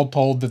they were all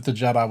told that the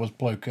Jedi was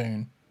Plo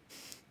Koon.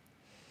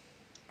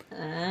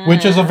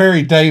 Which is a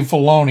very Dave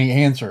Filoni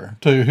answer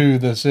to who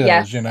this is.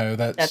 Yes,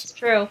 that's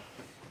true.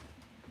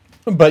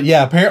 But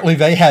yeah, apparently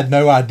they had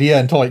no idea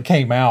until it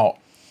came out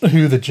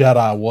who the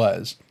Jedi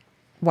was.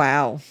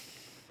 Wow.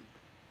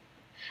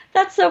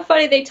 That's so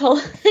funny. They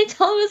told him it's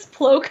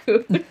Plo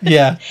Koon.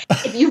 Yeah.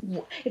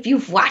 if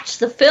you've watched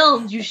the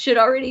films, you should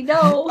already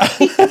know.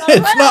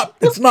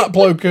 It's not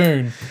Plo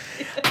Koon.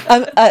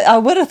 I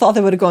would have thought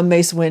they would have gone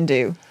Mace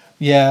Windu.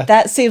 Yeah.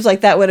 That seems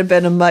like that would have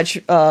been a much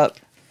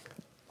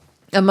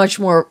a much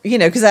more,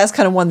 because that's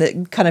kind of one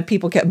that kind of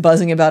people kept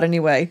buzzing about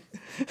anyway.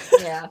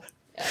 Yeah.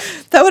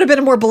 That would have been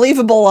a more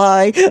believable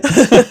lie.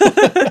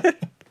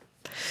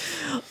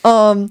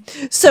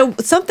 So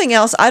something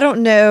else, I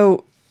don't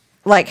know,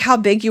 like how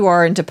big you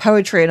are into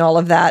poetry and all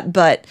of that,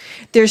 but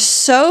there's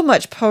so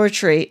much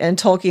poetry in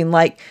Tolkien.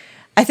 Like,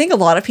 I think a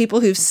lot of people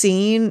who've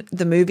seen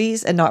the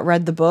movies and not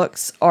read the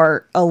books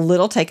are a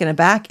little taken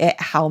aback at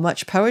how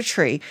much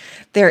poetry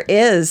there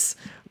is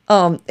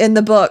in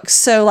the books.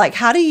 So, like,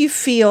 how do you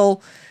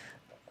feel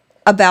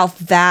about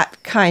that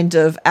kind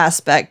of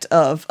aspect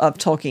of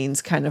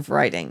Tolkien's kind of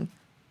writing?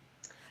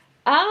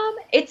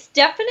 It's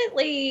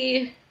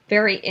definitely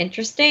very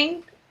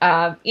interesting,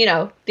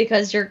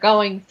 because you're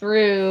going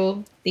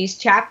through these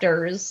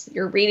chapters,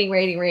 you're reading,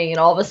 and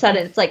all of a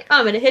sudden it's like,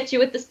 I'm going to hit you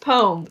with this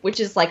poem, which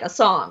is like a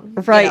song.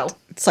 Right.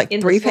 It's like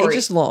 3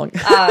 pages long.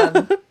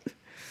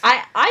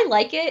 I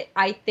like it.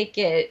 I think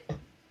it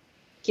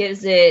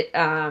gives it,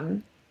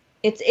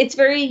 it's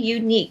very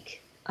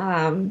unique.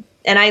 And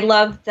I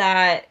love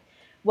that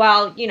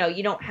while,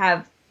 you don't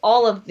have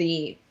all of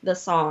the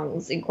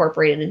songs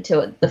incorporated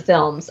into the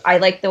films, I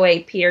like the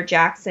way Peter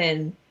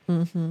Jackson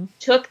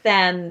took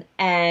them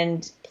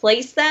and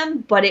placed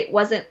them, but it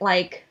wasn't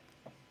like,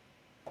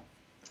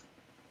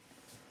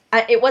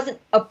 it wasn't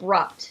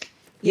abrupt.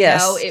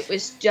 Yes. It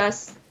was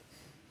just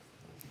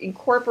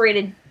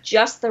incorporated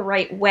just the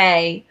right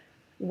way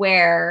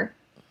where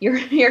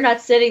you're not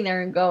sitting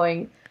there and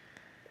going,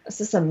 is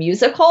this a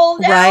musical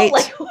now? Right.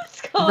 Like,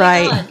 what's going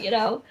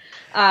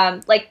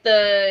on? Like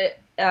the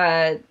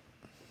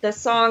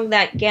song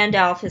that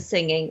Gandalf is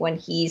singing when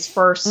he's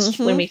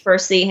when we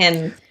first see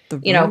him,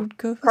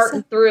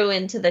 carting through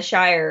into the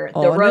Shire.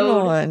 The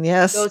road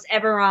goes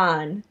ever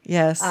on.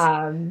 Yes.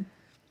 I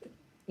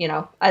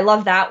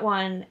love that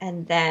one.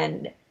 And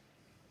then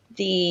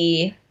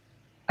the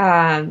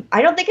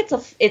I don't think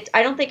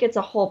it's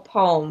a whole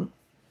poem,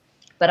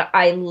 but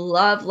I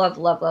love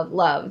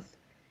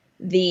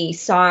the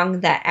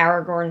song that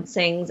Aragorn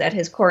sings at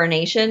his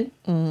coronation.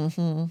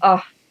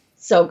 Oh,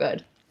 so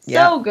good.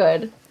 So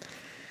good.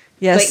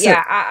 Yes. But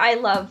yeah, I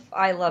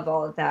love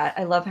all of that.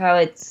 I love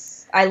how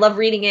I love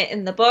reading it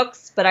in the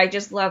books, but I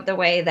just love the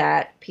way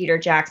that Peter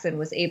Jackson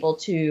was able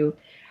to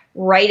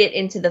write it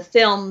into the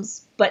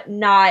films, but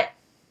not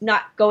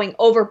going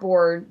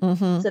overboard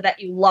so that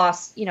you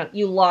lost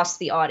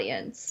the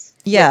audience.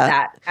 Yeah. With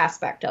that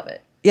aspect of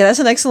it. Yeah, that's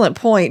an excellent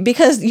point,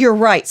 because you're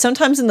right.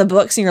 Sometimes in the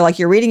books and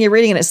you're reading,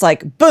 and it's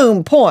like,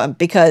 boom, poem,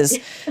 because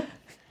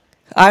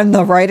I'm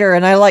the writer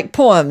and I like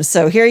poems.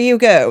 So here you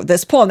go.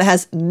 This poem that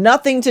has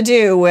nothing to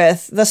do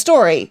with the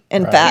story.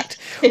 In fact,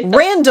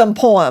 random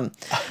poem.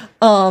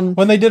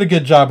 When they did a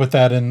good job with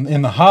that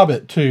in The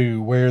Hobbit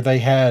too, where they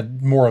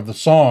had more of the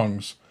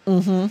songs.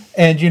 And,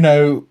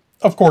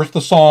 of course,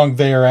 the song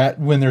there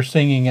when they're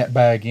singing at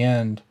Bag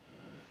End,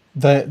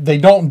 they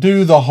don't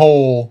do the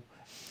whole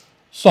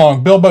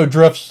song.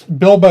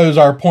 Bilbo's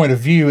our point of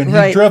view, and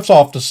he drifts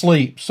off to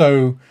sleep.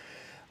 So,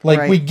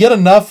 we get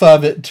enough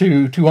of it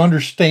to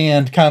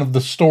understand kind of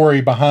the story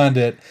behind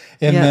it,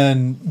 and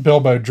then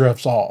Bilbo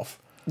drifts off.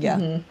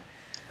 Yeah.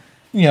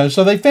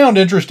 So they found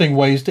interesting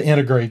ways to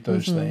integrate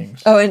those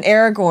things. Oh, and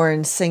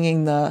Aragorn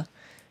singing they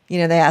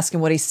ask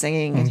him what he's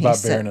singing. And about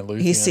Beren and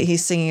Luthien.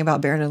 He's singing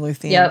about Beren and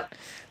Luthien. Yep.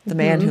 The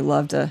man who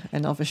loved an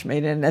elfish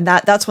maiden. And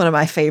that's one of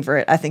my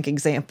favorite, I think,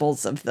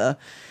 examples of the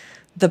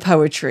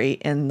poetry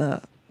in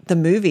the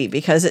movie,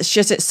 because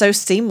it's so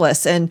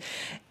seamless, and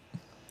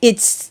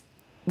it's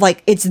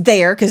like, it's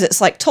there because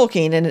it's like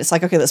Tolkien, and it's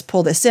like, okay, let's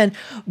pull this in,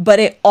 but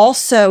it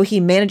also,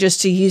 he manages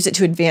to use it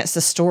to advance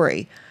the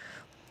story,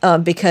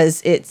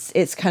 because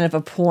it's kind of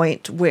a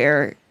point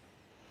where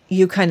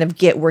you kind of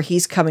get where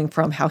he's coming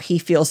from, how he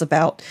feels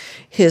about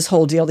his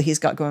whole deal that he's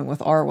got going with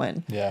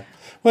Arwen. Yeah.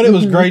 Well, it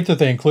was great that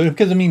they included,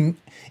 because,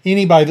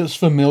 anybody that's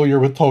familiar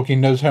with Tolkien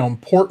knows how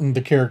important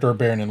the character of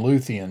Beren and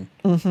Luthien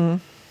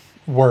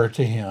were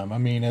to him.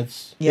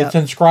 It's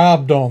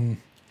inscribed on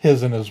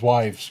his and his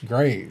wife's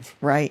grave.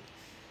 Right.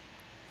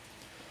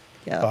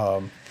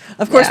 Yeah.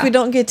 Of course, we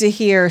don't get to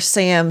hear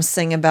Sam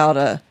sing about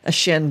a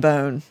shin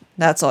bone.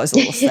 That's always a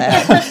little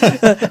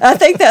sad. I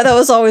think that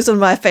was always one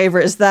of my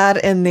favorites.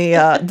 That and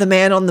the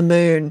Man on the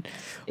Moon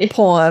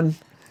poem,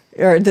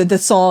 or the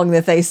song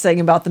that they sing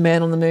about the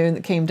man on the moon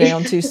that came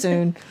down too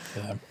soon.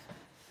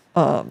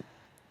 Yeah.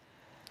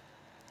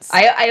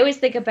 I always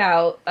think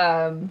about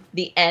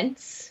the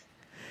Ents.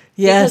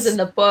 Yes. Because in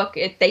the book,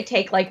 they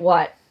take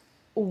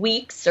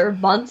weeks or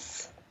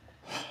months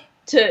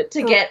to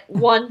get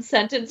one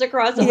sentence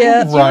across. Can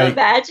you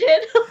imagine?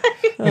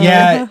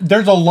 Yeah,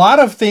 there's a lot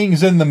of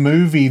things in the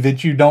movie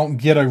that you don't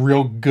get a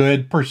real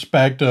good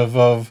perspective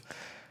of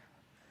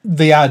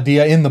the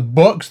idea. In the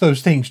books,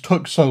 those things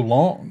took so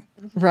long.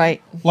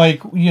 Right.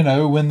 Like,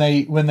 when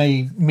they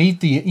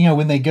meet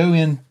when they go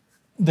in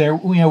there,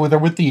 they're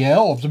with the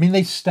elves.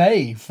 They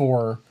stay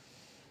for,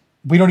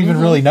 we don't even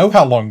really know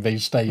how long they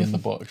stay in the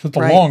books. It's a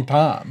long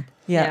time.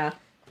 Yeah.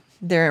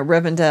 They're at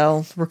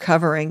Rivendell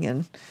recovering,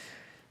 and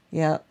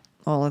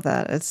all of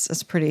that.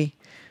 It's pretty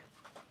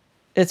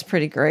It's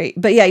pretty great.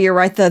 But yeah, you're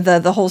right.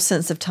 The whole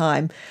sense of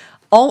time.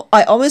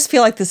 I almost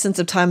feel like the sense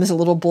of time is a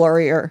little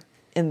blurrier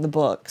in the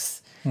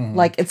books.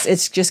 Like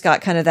it's just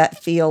got kind of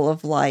that feel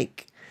of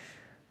like.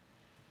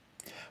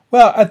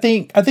 Well, I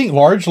think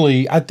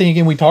largely,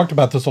 and we talked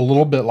about this a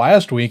little bit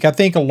last week. I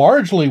think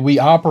largely we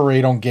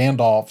operate on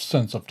Gandalf's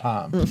sense of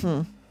time.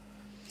 Mm-hmm.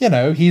 You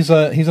know, he's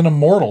an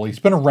immortal. He's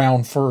been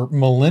around for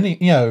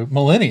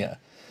millennia.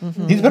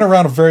 Mm-hmm. He's been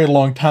around a very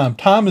long time.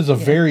 Time is a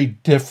very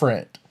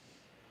different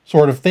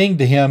sort of thing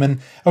to him, and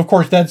of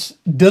course that's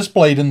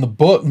displayed in the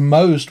book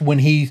most when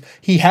he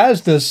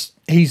has this.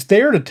 He's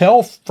there to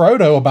tell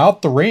Frodo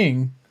about the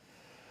ring,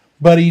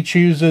 but he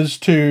chooses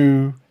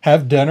to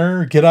have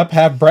dinner, get up,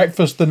 have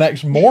breakfast the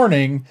next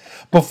morning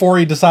before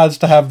he decides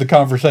to have the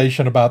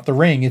conversation about the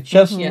ring. It's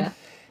just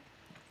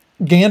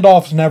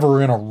Gandalf's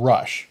never in a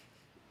rush.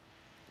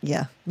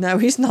 Yeah, no,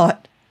 he's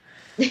not.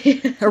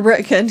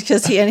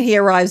 Because he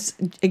arrives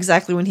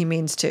exactly when he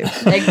means to.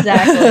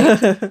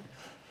 Exactly.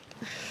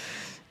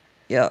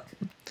 Yep.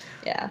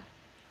 Yeah.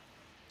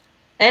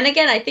 And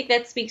again, I think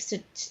that speaks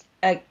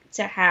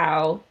to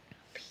how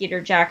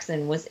Peter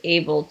Jackson was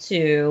able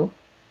to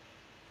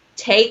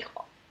take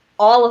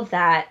all of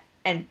that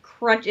and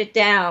crunch it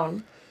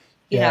down.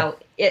 You know,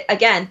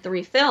 again,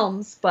 3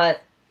 films,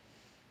 but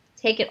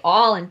take it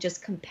all and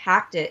just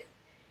compact it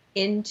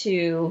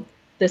into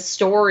the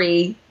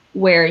story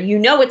where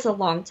it's a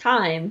long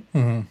time,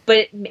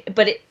 but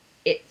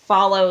it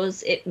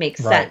follows, it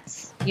makes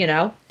sense,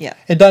 Yeah.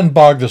 It doesn't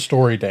bog the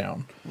story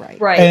down.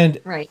 Right.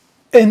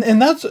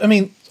 And that's, I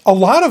mean, a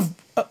lot of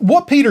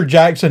what Peter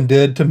Jackson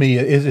did to me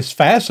is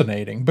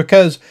fascinating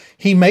because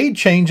he made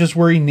changes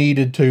where he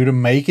needed to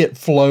make it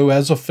flow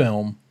as a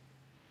film.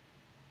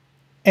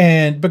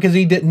 And because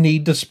he didn't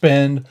need to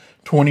spend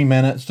 20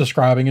 minutes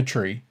describing a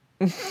tree.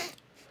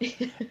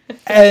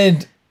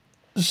 And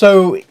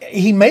so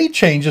he made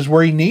changes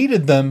where he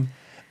needed them,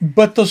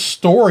 but the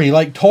story,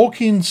 like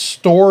Tolkien's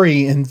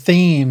story and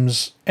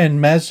themes and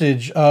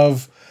message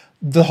of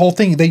the whole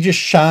thing, they just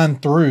shine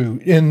through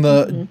in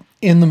the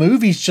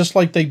movies just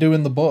like they do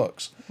in the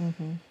books.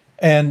 Mm-hmm.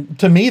 And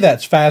to me,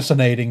 that's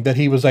fascinating that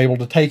he was able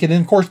to take it.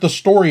 And of course, the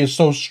story is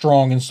so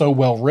strong and so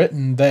well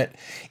written that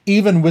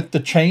even with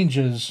the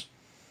changes,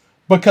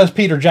 because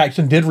Peter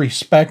Jackson did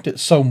respect it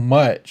so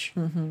much,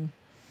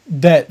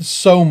 that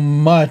so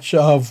much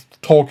of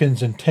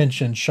Tolkien's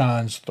intention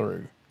shines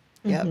through.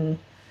 Yep.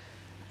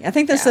 Mm-hmm. I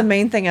think that's the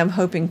main thing I'm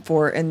hoping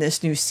for in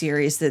this new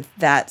series,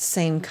 that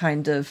same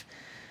kind of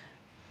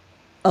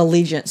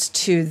allegiance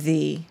to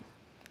the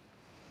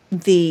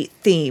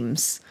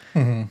themes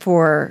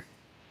for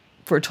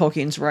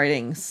Tolkien's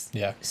writings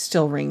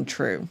still ring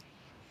true.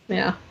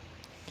 Yeah.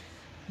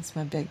 That's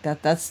my big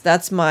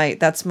that's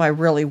my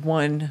really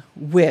one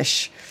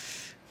wish.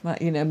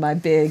 My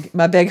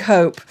big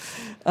hope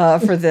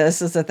for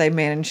this is that they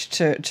managed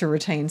to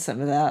retain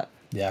some of that.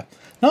 Yeah.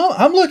 No,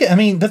 I'm looking. I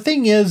mean, the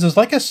thing is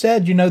like I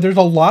said, there's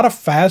a lot of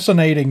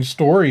fascinating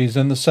stories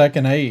in the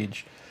Second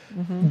Age.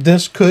 Mm-hmm.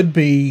 This could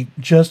be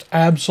just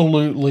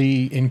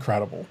absolutely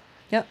incredible.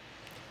 Yep.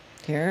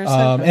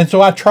 And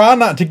so I try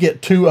not to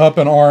get too up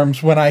in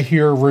arms when I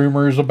hear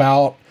rumors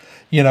about,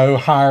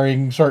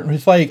 hiring certain.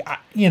 It's like,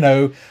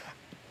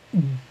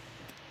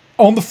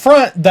 on the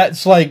front,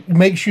 that's like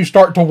makes you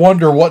start to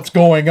wonder what's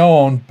going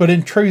on, but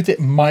in truth, it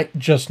might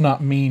just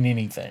not mean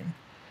anything.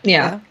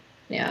 Yeah.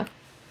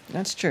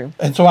 That's true.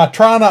 And so I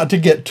try not to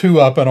get too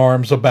up in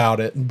arms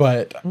about it,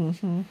 but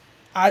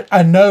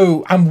I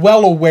know I'm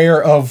well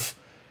aware of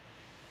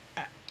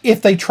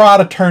if they try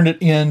to turn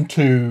it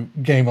into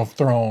Game of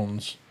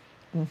Thrones,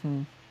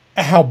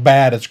 how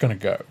bad it's going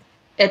to go.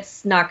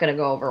 It's not going to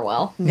go over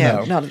well.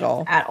 No, not at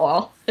all. At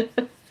all.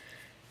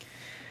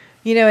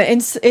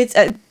 It's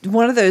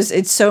one of those,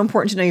 it's so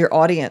important to know your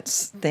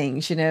audience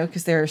things,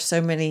 because there are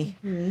so many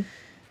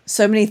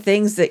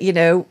things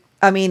that,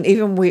 I mean,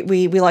 even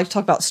we like to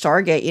talk about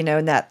Stargate,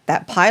 and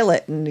that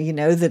pilot and,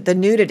 the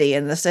nudity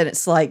and this, and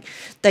it's like,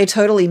 they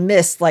totally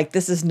missed, like,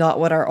 this is not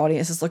what our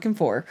audience is looking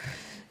for.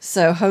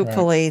 So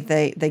hopefully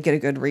they get a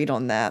good read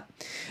on that.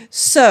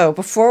 So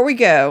before we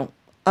go,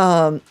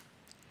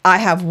 I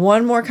have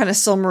one more kind of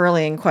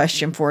Silmarillion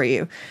question for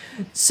you.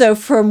 So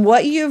from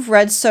what you've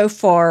read so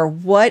far,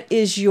 what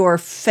is your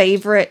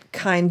favorite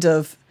kind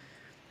of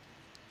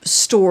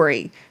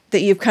story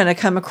that you've kind of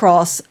come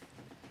across,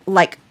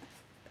 like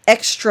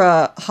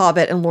extra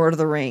Hobbit and Lord of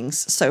the Rings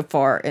so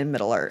far in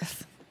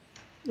Middle-earth?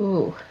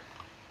 Ooh.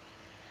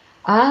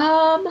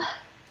 My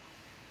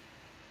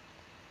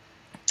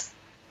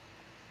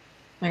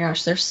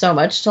gosh, there's so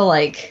much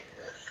to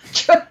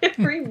try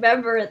to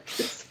remember at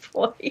this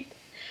point.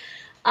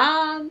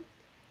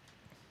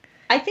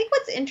 I think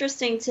what's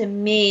interesting to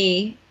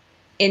me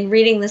in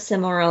reading the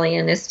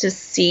Silmarillion is to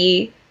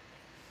see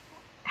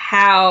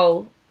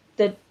how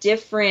the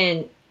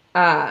different,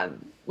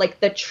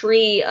 the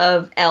tree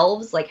of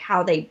elves,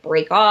 how they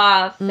break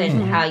off,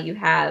 and how you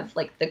have,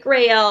 the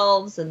Grey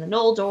Elves and the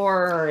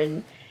Noldor,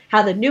 and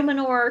how the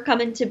Numenor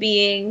come into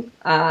being.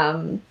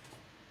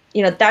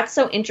 That's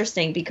so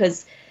interesting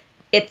because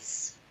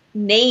it's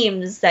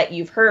names that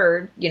you've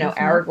heard.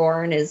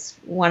 Aragorn is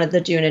one of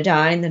the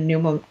Dunedain,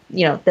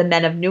 the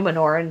men of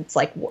Numenor, and it's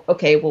like,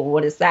 okay, well,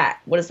 what is that?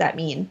 What does that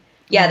mean?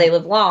 Yeah, they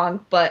live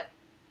long, but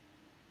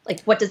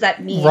like, what does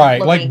that mean?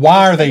 Right, like,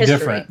 why are they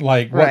different?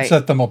 Like, what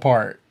set them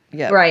apart?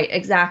 Yeah. Right,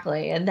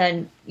 exactly. And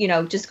then,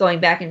 just going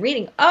back and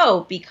reading,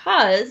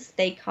 because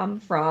they come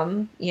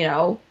from,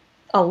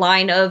 a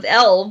line of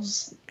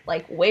elves,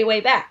 like, way,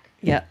 way back.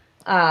 Yeah.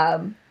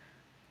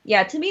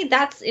 Yeah, to me,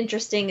 that's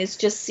interesting, is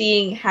just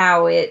seeing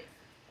how it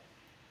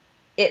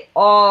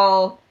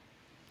all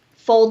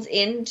folds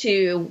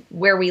into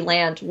where we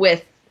land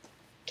with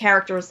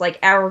characters like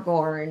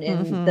Aragorn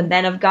and the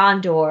Men of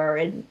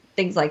Gondor and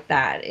things like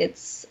that.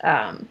 It's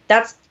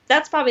that's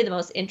probably the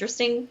most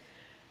interesting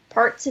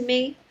part to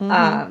me.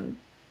 But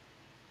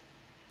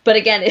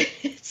again,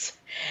 it's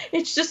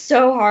just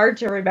so hard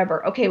to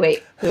remember. Okay,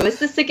 wait, who is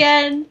this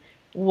again?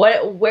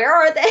 Where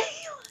are they?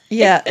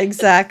 Yeah,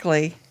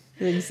 exactly.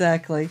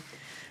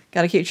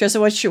 Got to keep track.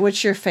 So what's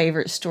your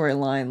favorite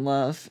storyline,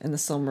 love, in the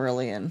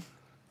Silmarillion?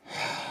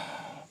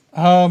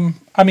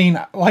 I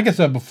mean, like I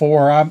said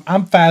before,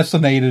 I'm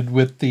fascinated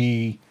with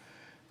the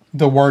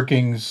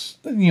workings,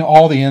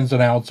 all the ins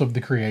and outs of the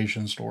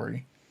creation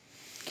story.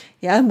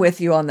 Yeah, I'm with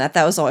you on that.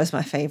 That was always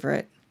my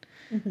favorite.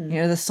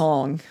 The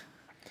song.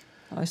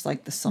 I always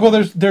liked the song. Well,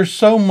 there's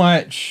so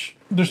much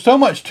to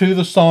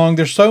the song.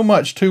 There's so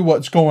much to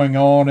what's going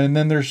on, and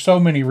then there's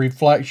so many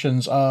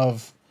reflections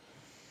of,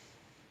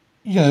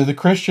 the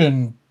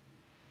Christian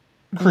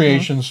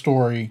creation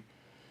story,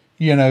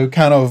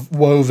 kind of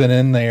woven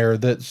in there.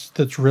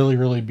 That's really,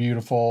 really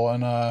beautiful,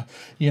 and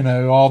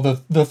all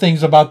the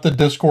things about the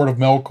discord of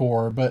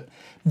Melkor, but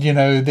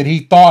that he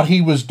thought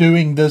he was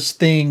doing this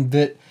thing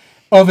that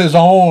of his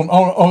own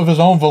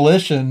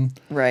volition,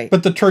 right?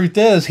 But the truth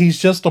is, he's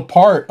just a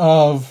part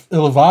of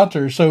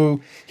Iluvatar,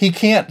 so he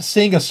can't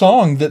sing a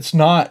song that's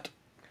not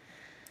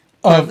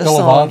of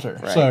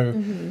Iluvatar. Right.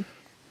 So,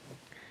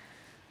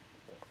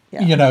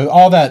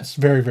 all that's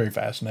very, very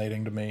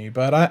fascinating to me.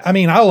 But I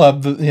mean, I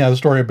love the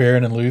story of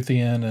Beren and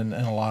Luthien and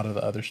a lot of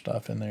the other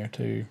stuff in there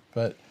too.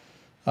 But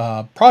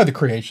probably the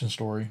creation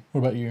story. What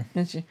about you?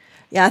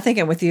 Yeah, I think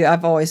I'm with you.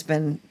 I've always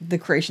been, the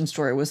creation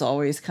story was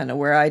always kind of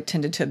where I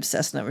tended to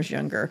obsess when I was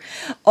younger.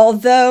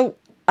 Although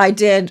I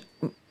did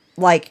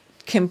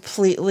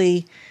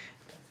completely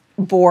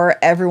bore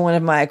every one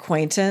of my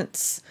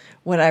acquaintance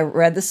when I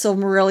read the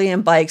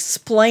Silmarillion by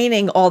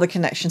explaining all the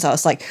connections. I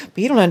was like,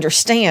 but you don't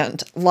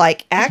understand.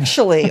 Like,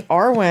 actually,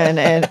 Arwen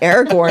and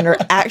Aragorn are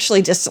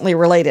actually distantly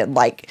related.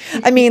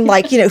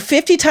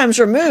 50 times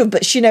removed,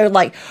 but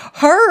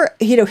her,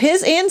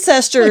 his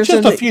ancestors.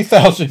 Just a few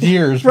thousand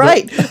years.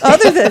 Right.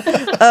 Other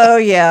than, oh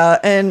yeah.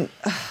 And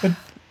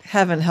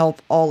heaven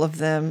help all of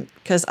them.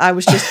 Because I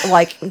was just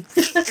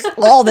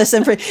all this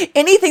information,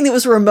 anything that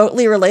was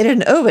remotely related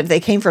in Ovid, they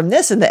came from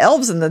this and the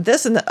elves and the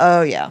this and the,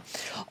 oh yeah.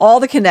 All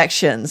the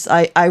connections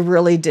I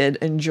really did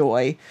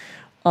enjoy,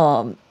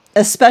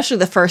 especially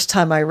the first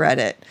time I read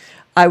it.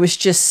 I was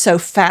just so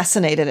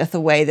fascinated at the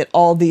way that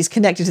all these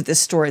connected to this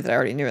story that I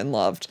already knew and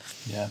loved.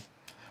 Yeah.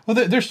 Well,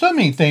 there's so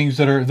many things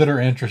that are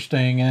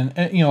interesting and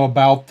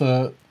about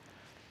the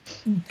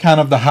kind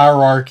of the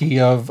hierarchy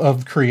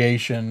of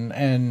creation.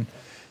 And,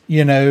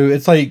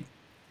 it's like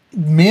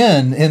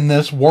men in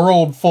this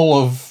world full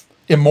of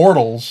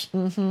immortals,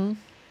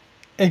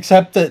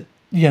 except that,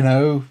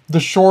 the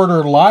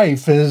shorter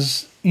life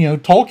is,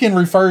 Tolkien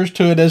refers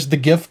to it as the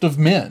gift of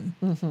men.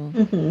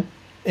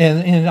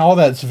 And all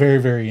that's very,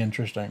 very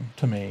interesting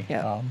to me.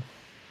 Yeah.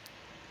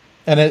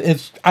 And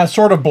I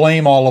sort of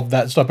blame all of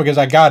that stuff because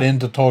I got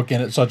into Tolkien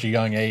at such a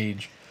young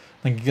age.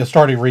 I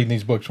started reading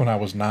these books when I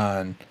was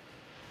 9.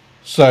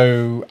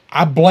 So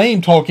I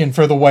blame Tolkien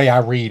for the way I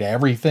read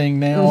everything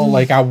now.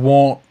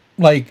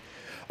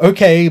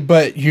 Okay,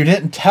 but you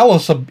didn't tell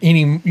us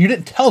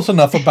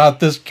enough about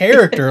this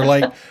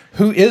character.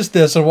 Who is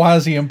this and why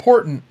is he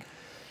important?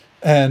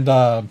 And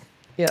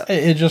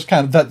it just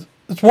kind of,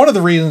 it's one of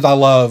the reasons I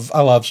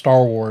love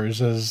Star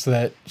Wars, is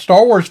that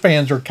Star Wars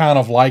fans are kind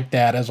of like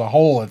that as a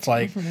whole. It's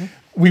like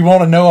we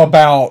want to know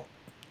about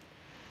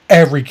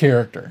every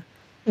character.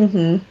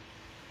 Want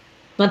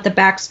the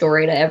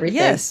backstory to everything.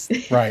 Yes,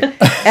 right.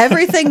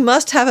 Everything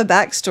must have a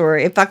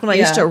backstory. In fact, when I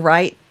used to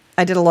write,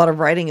 I did a lot of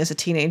writing as a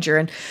teenager,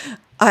 and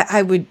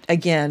I would,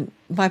 again,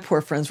 my poor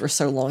friends were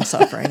so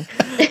long-suffering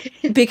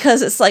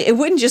because it's like, it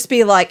wouldn't just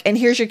be like, and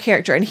here's your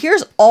character, and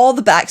here's all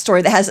the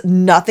backstory that has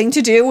nothing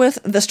to do with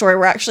the story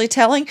we're actually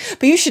telling,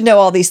 but you should know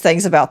all these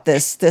things about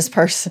this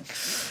person.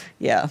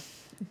 Yeah.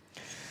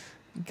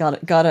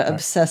 Gotta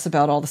obsess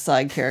about all the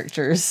side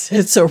characters.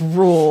 It's a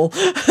rule.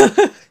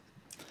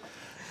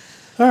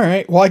 All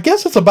right. Well, I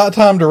guess it's about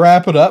time to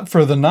wrap it up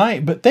for the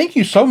night, but thank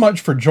you so much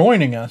for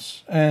joining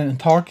us and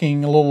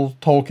talking a little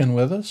Tolkien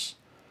with us.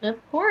 Of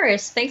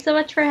course. Thanks so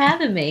much for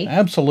having me.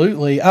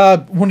 Absolutely. I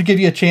want to give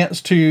you a chance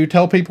to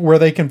tell people where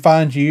they can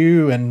find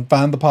you and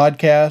find the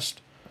podcast.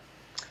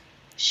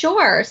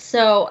 Sure.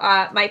 So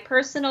my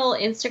personal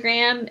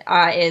Instagram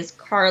is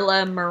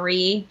Carla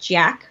Marie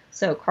Jack.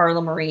 So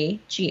Carla Marie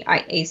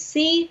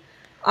GIAC.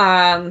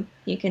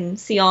 You can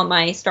see all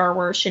my Star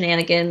Wars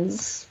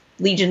shenanigans,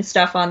 Legion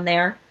stuff on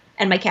there,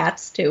 and my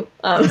cats too.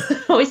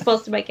 Always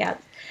posting my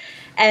cats.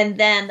 And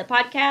then the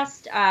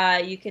podcast,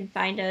 you can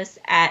find us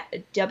at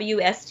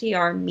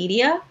WSTR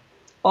Media,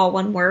 all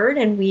one word,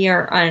 and we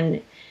are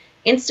on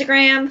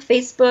Instagram,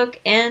 Facebook,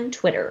 and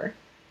Twitter.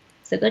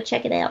 So go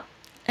check it out.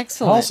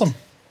 Excellent. Awesome.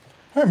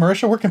 All right,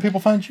 Marisha, where can people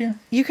find you?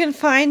 You can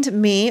find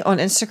me on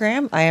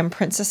Instagram. I am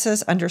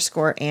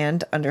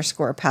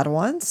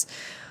princesses_and_padawans.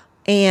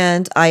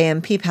 And I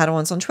am P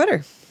Padawans on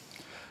Twitter.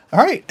 All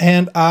right.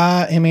 And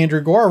I am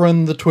Andrew Gore. I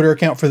run the Twitter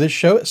account for this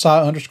show at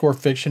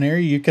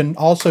sci_fictionary. You can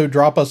also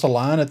drop us a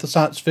line at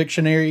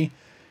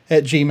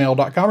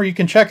thesciencefictionary@gmail.com, or you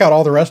can check out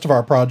all the rest of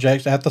our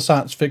projects at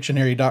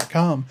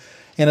thesciencefictionary.com.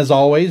 And as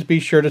always, be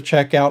sure to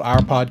check out our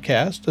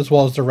podcast, as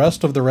well as the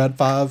rest of the Red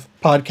 5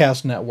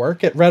 podcast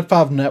network at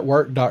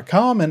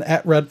red5network.com and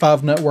at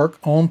red5network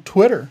on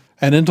Twitter.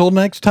 And until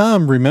next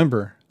time,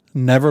 remember,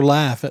 never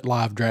laugh at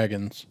live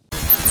dragons.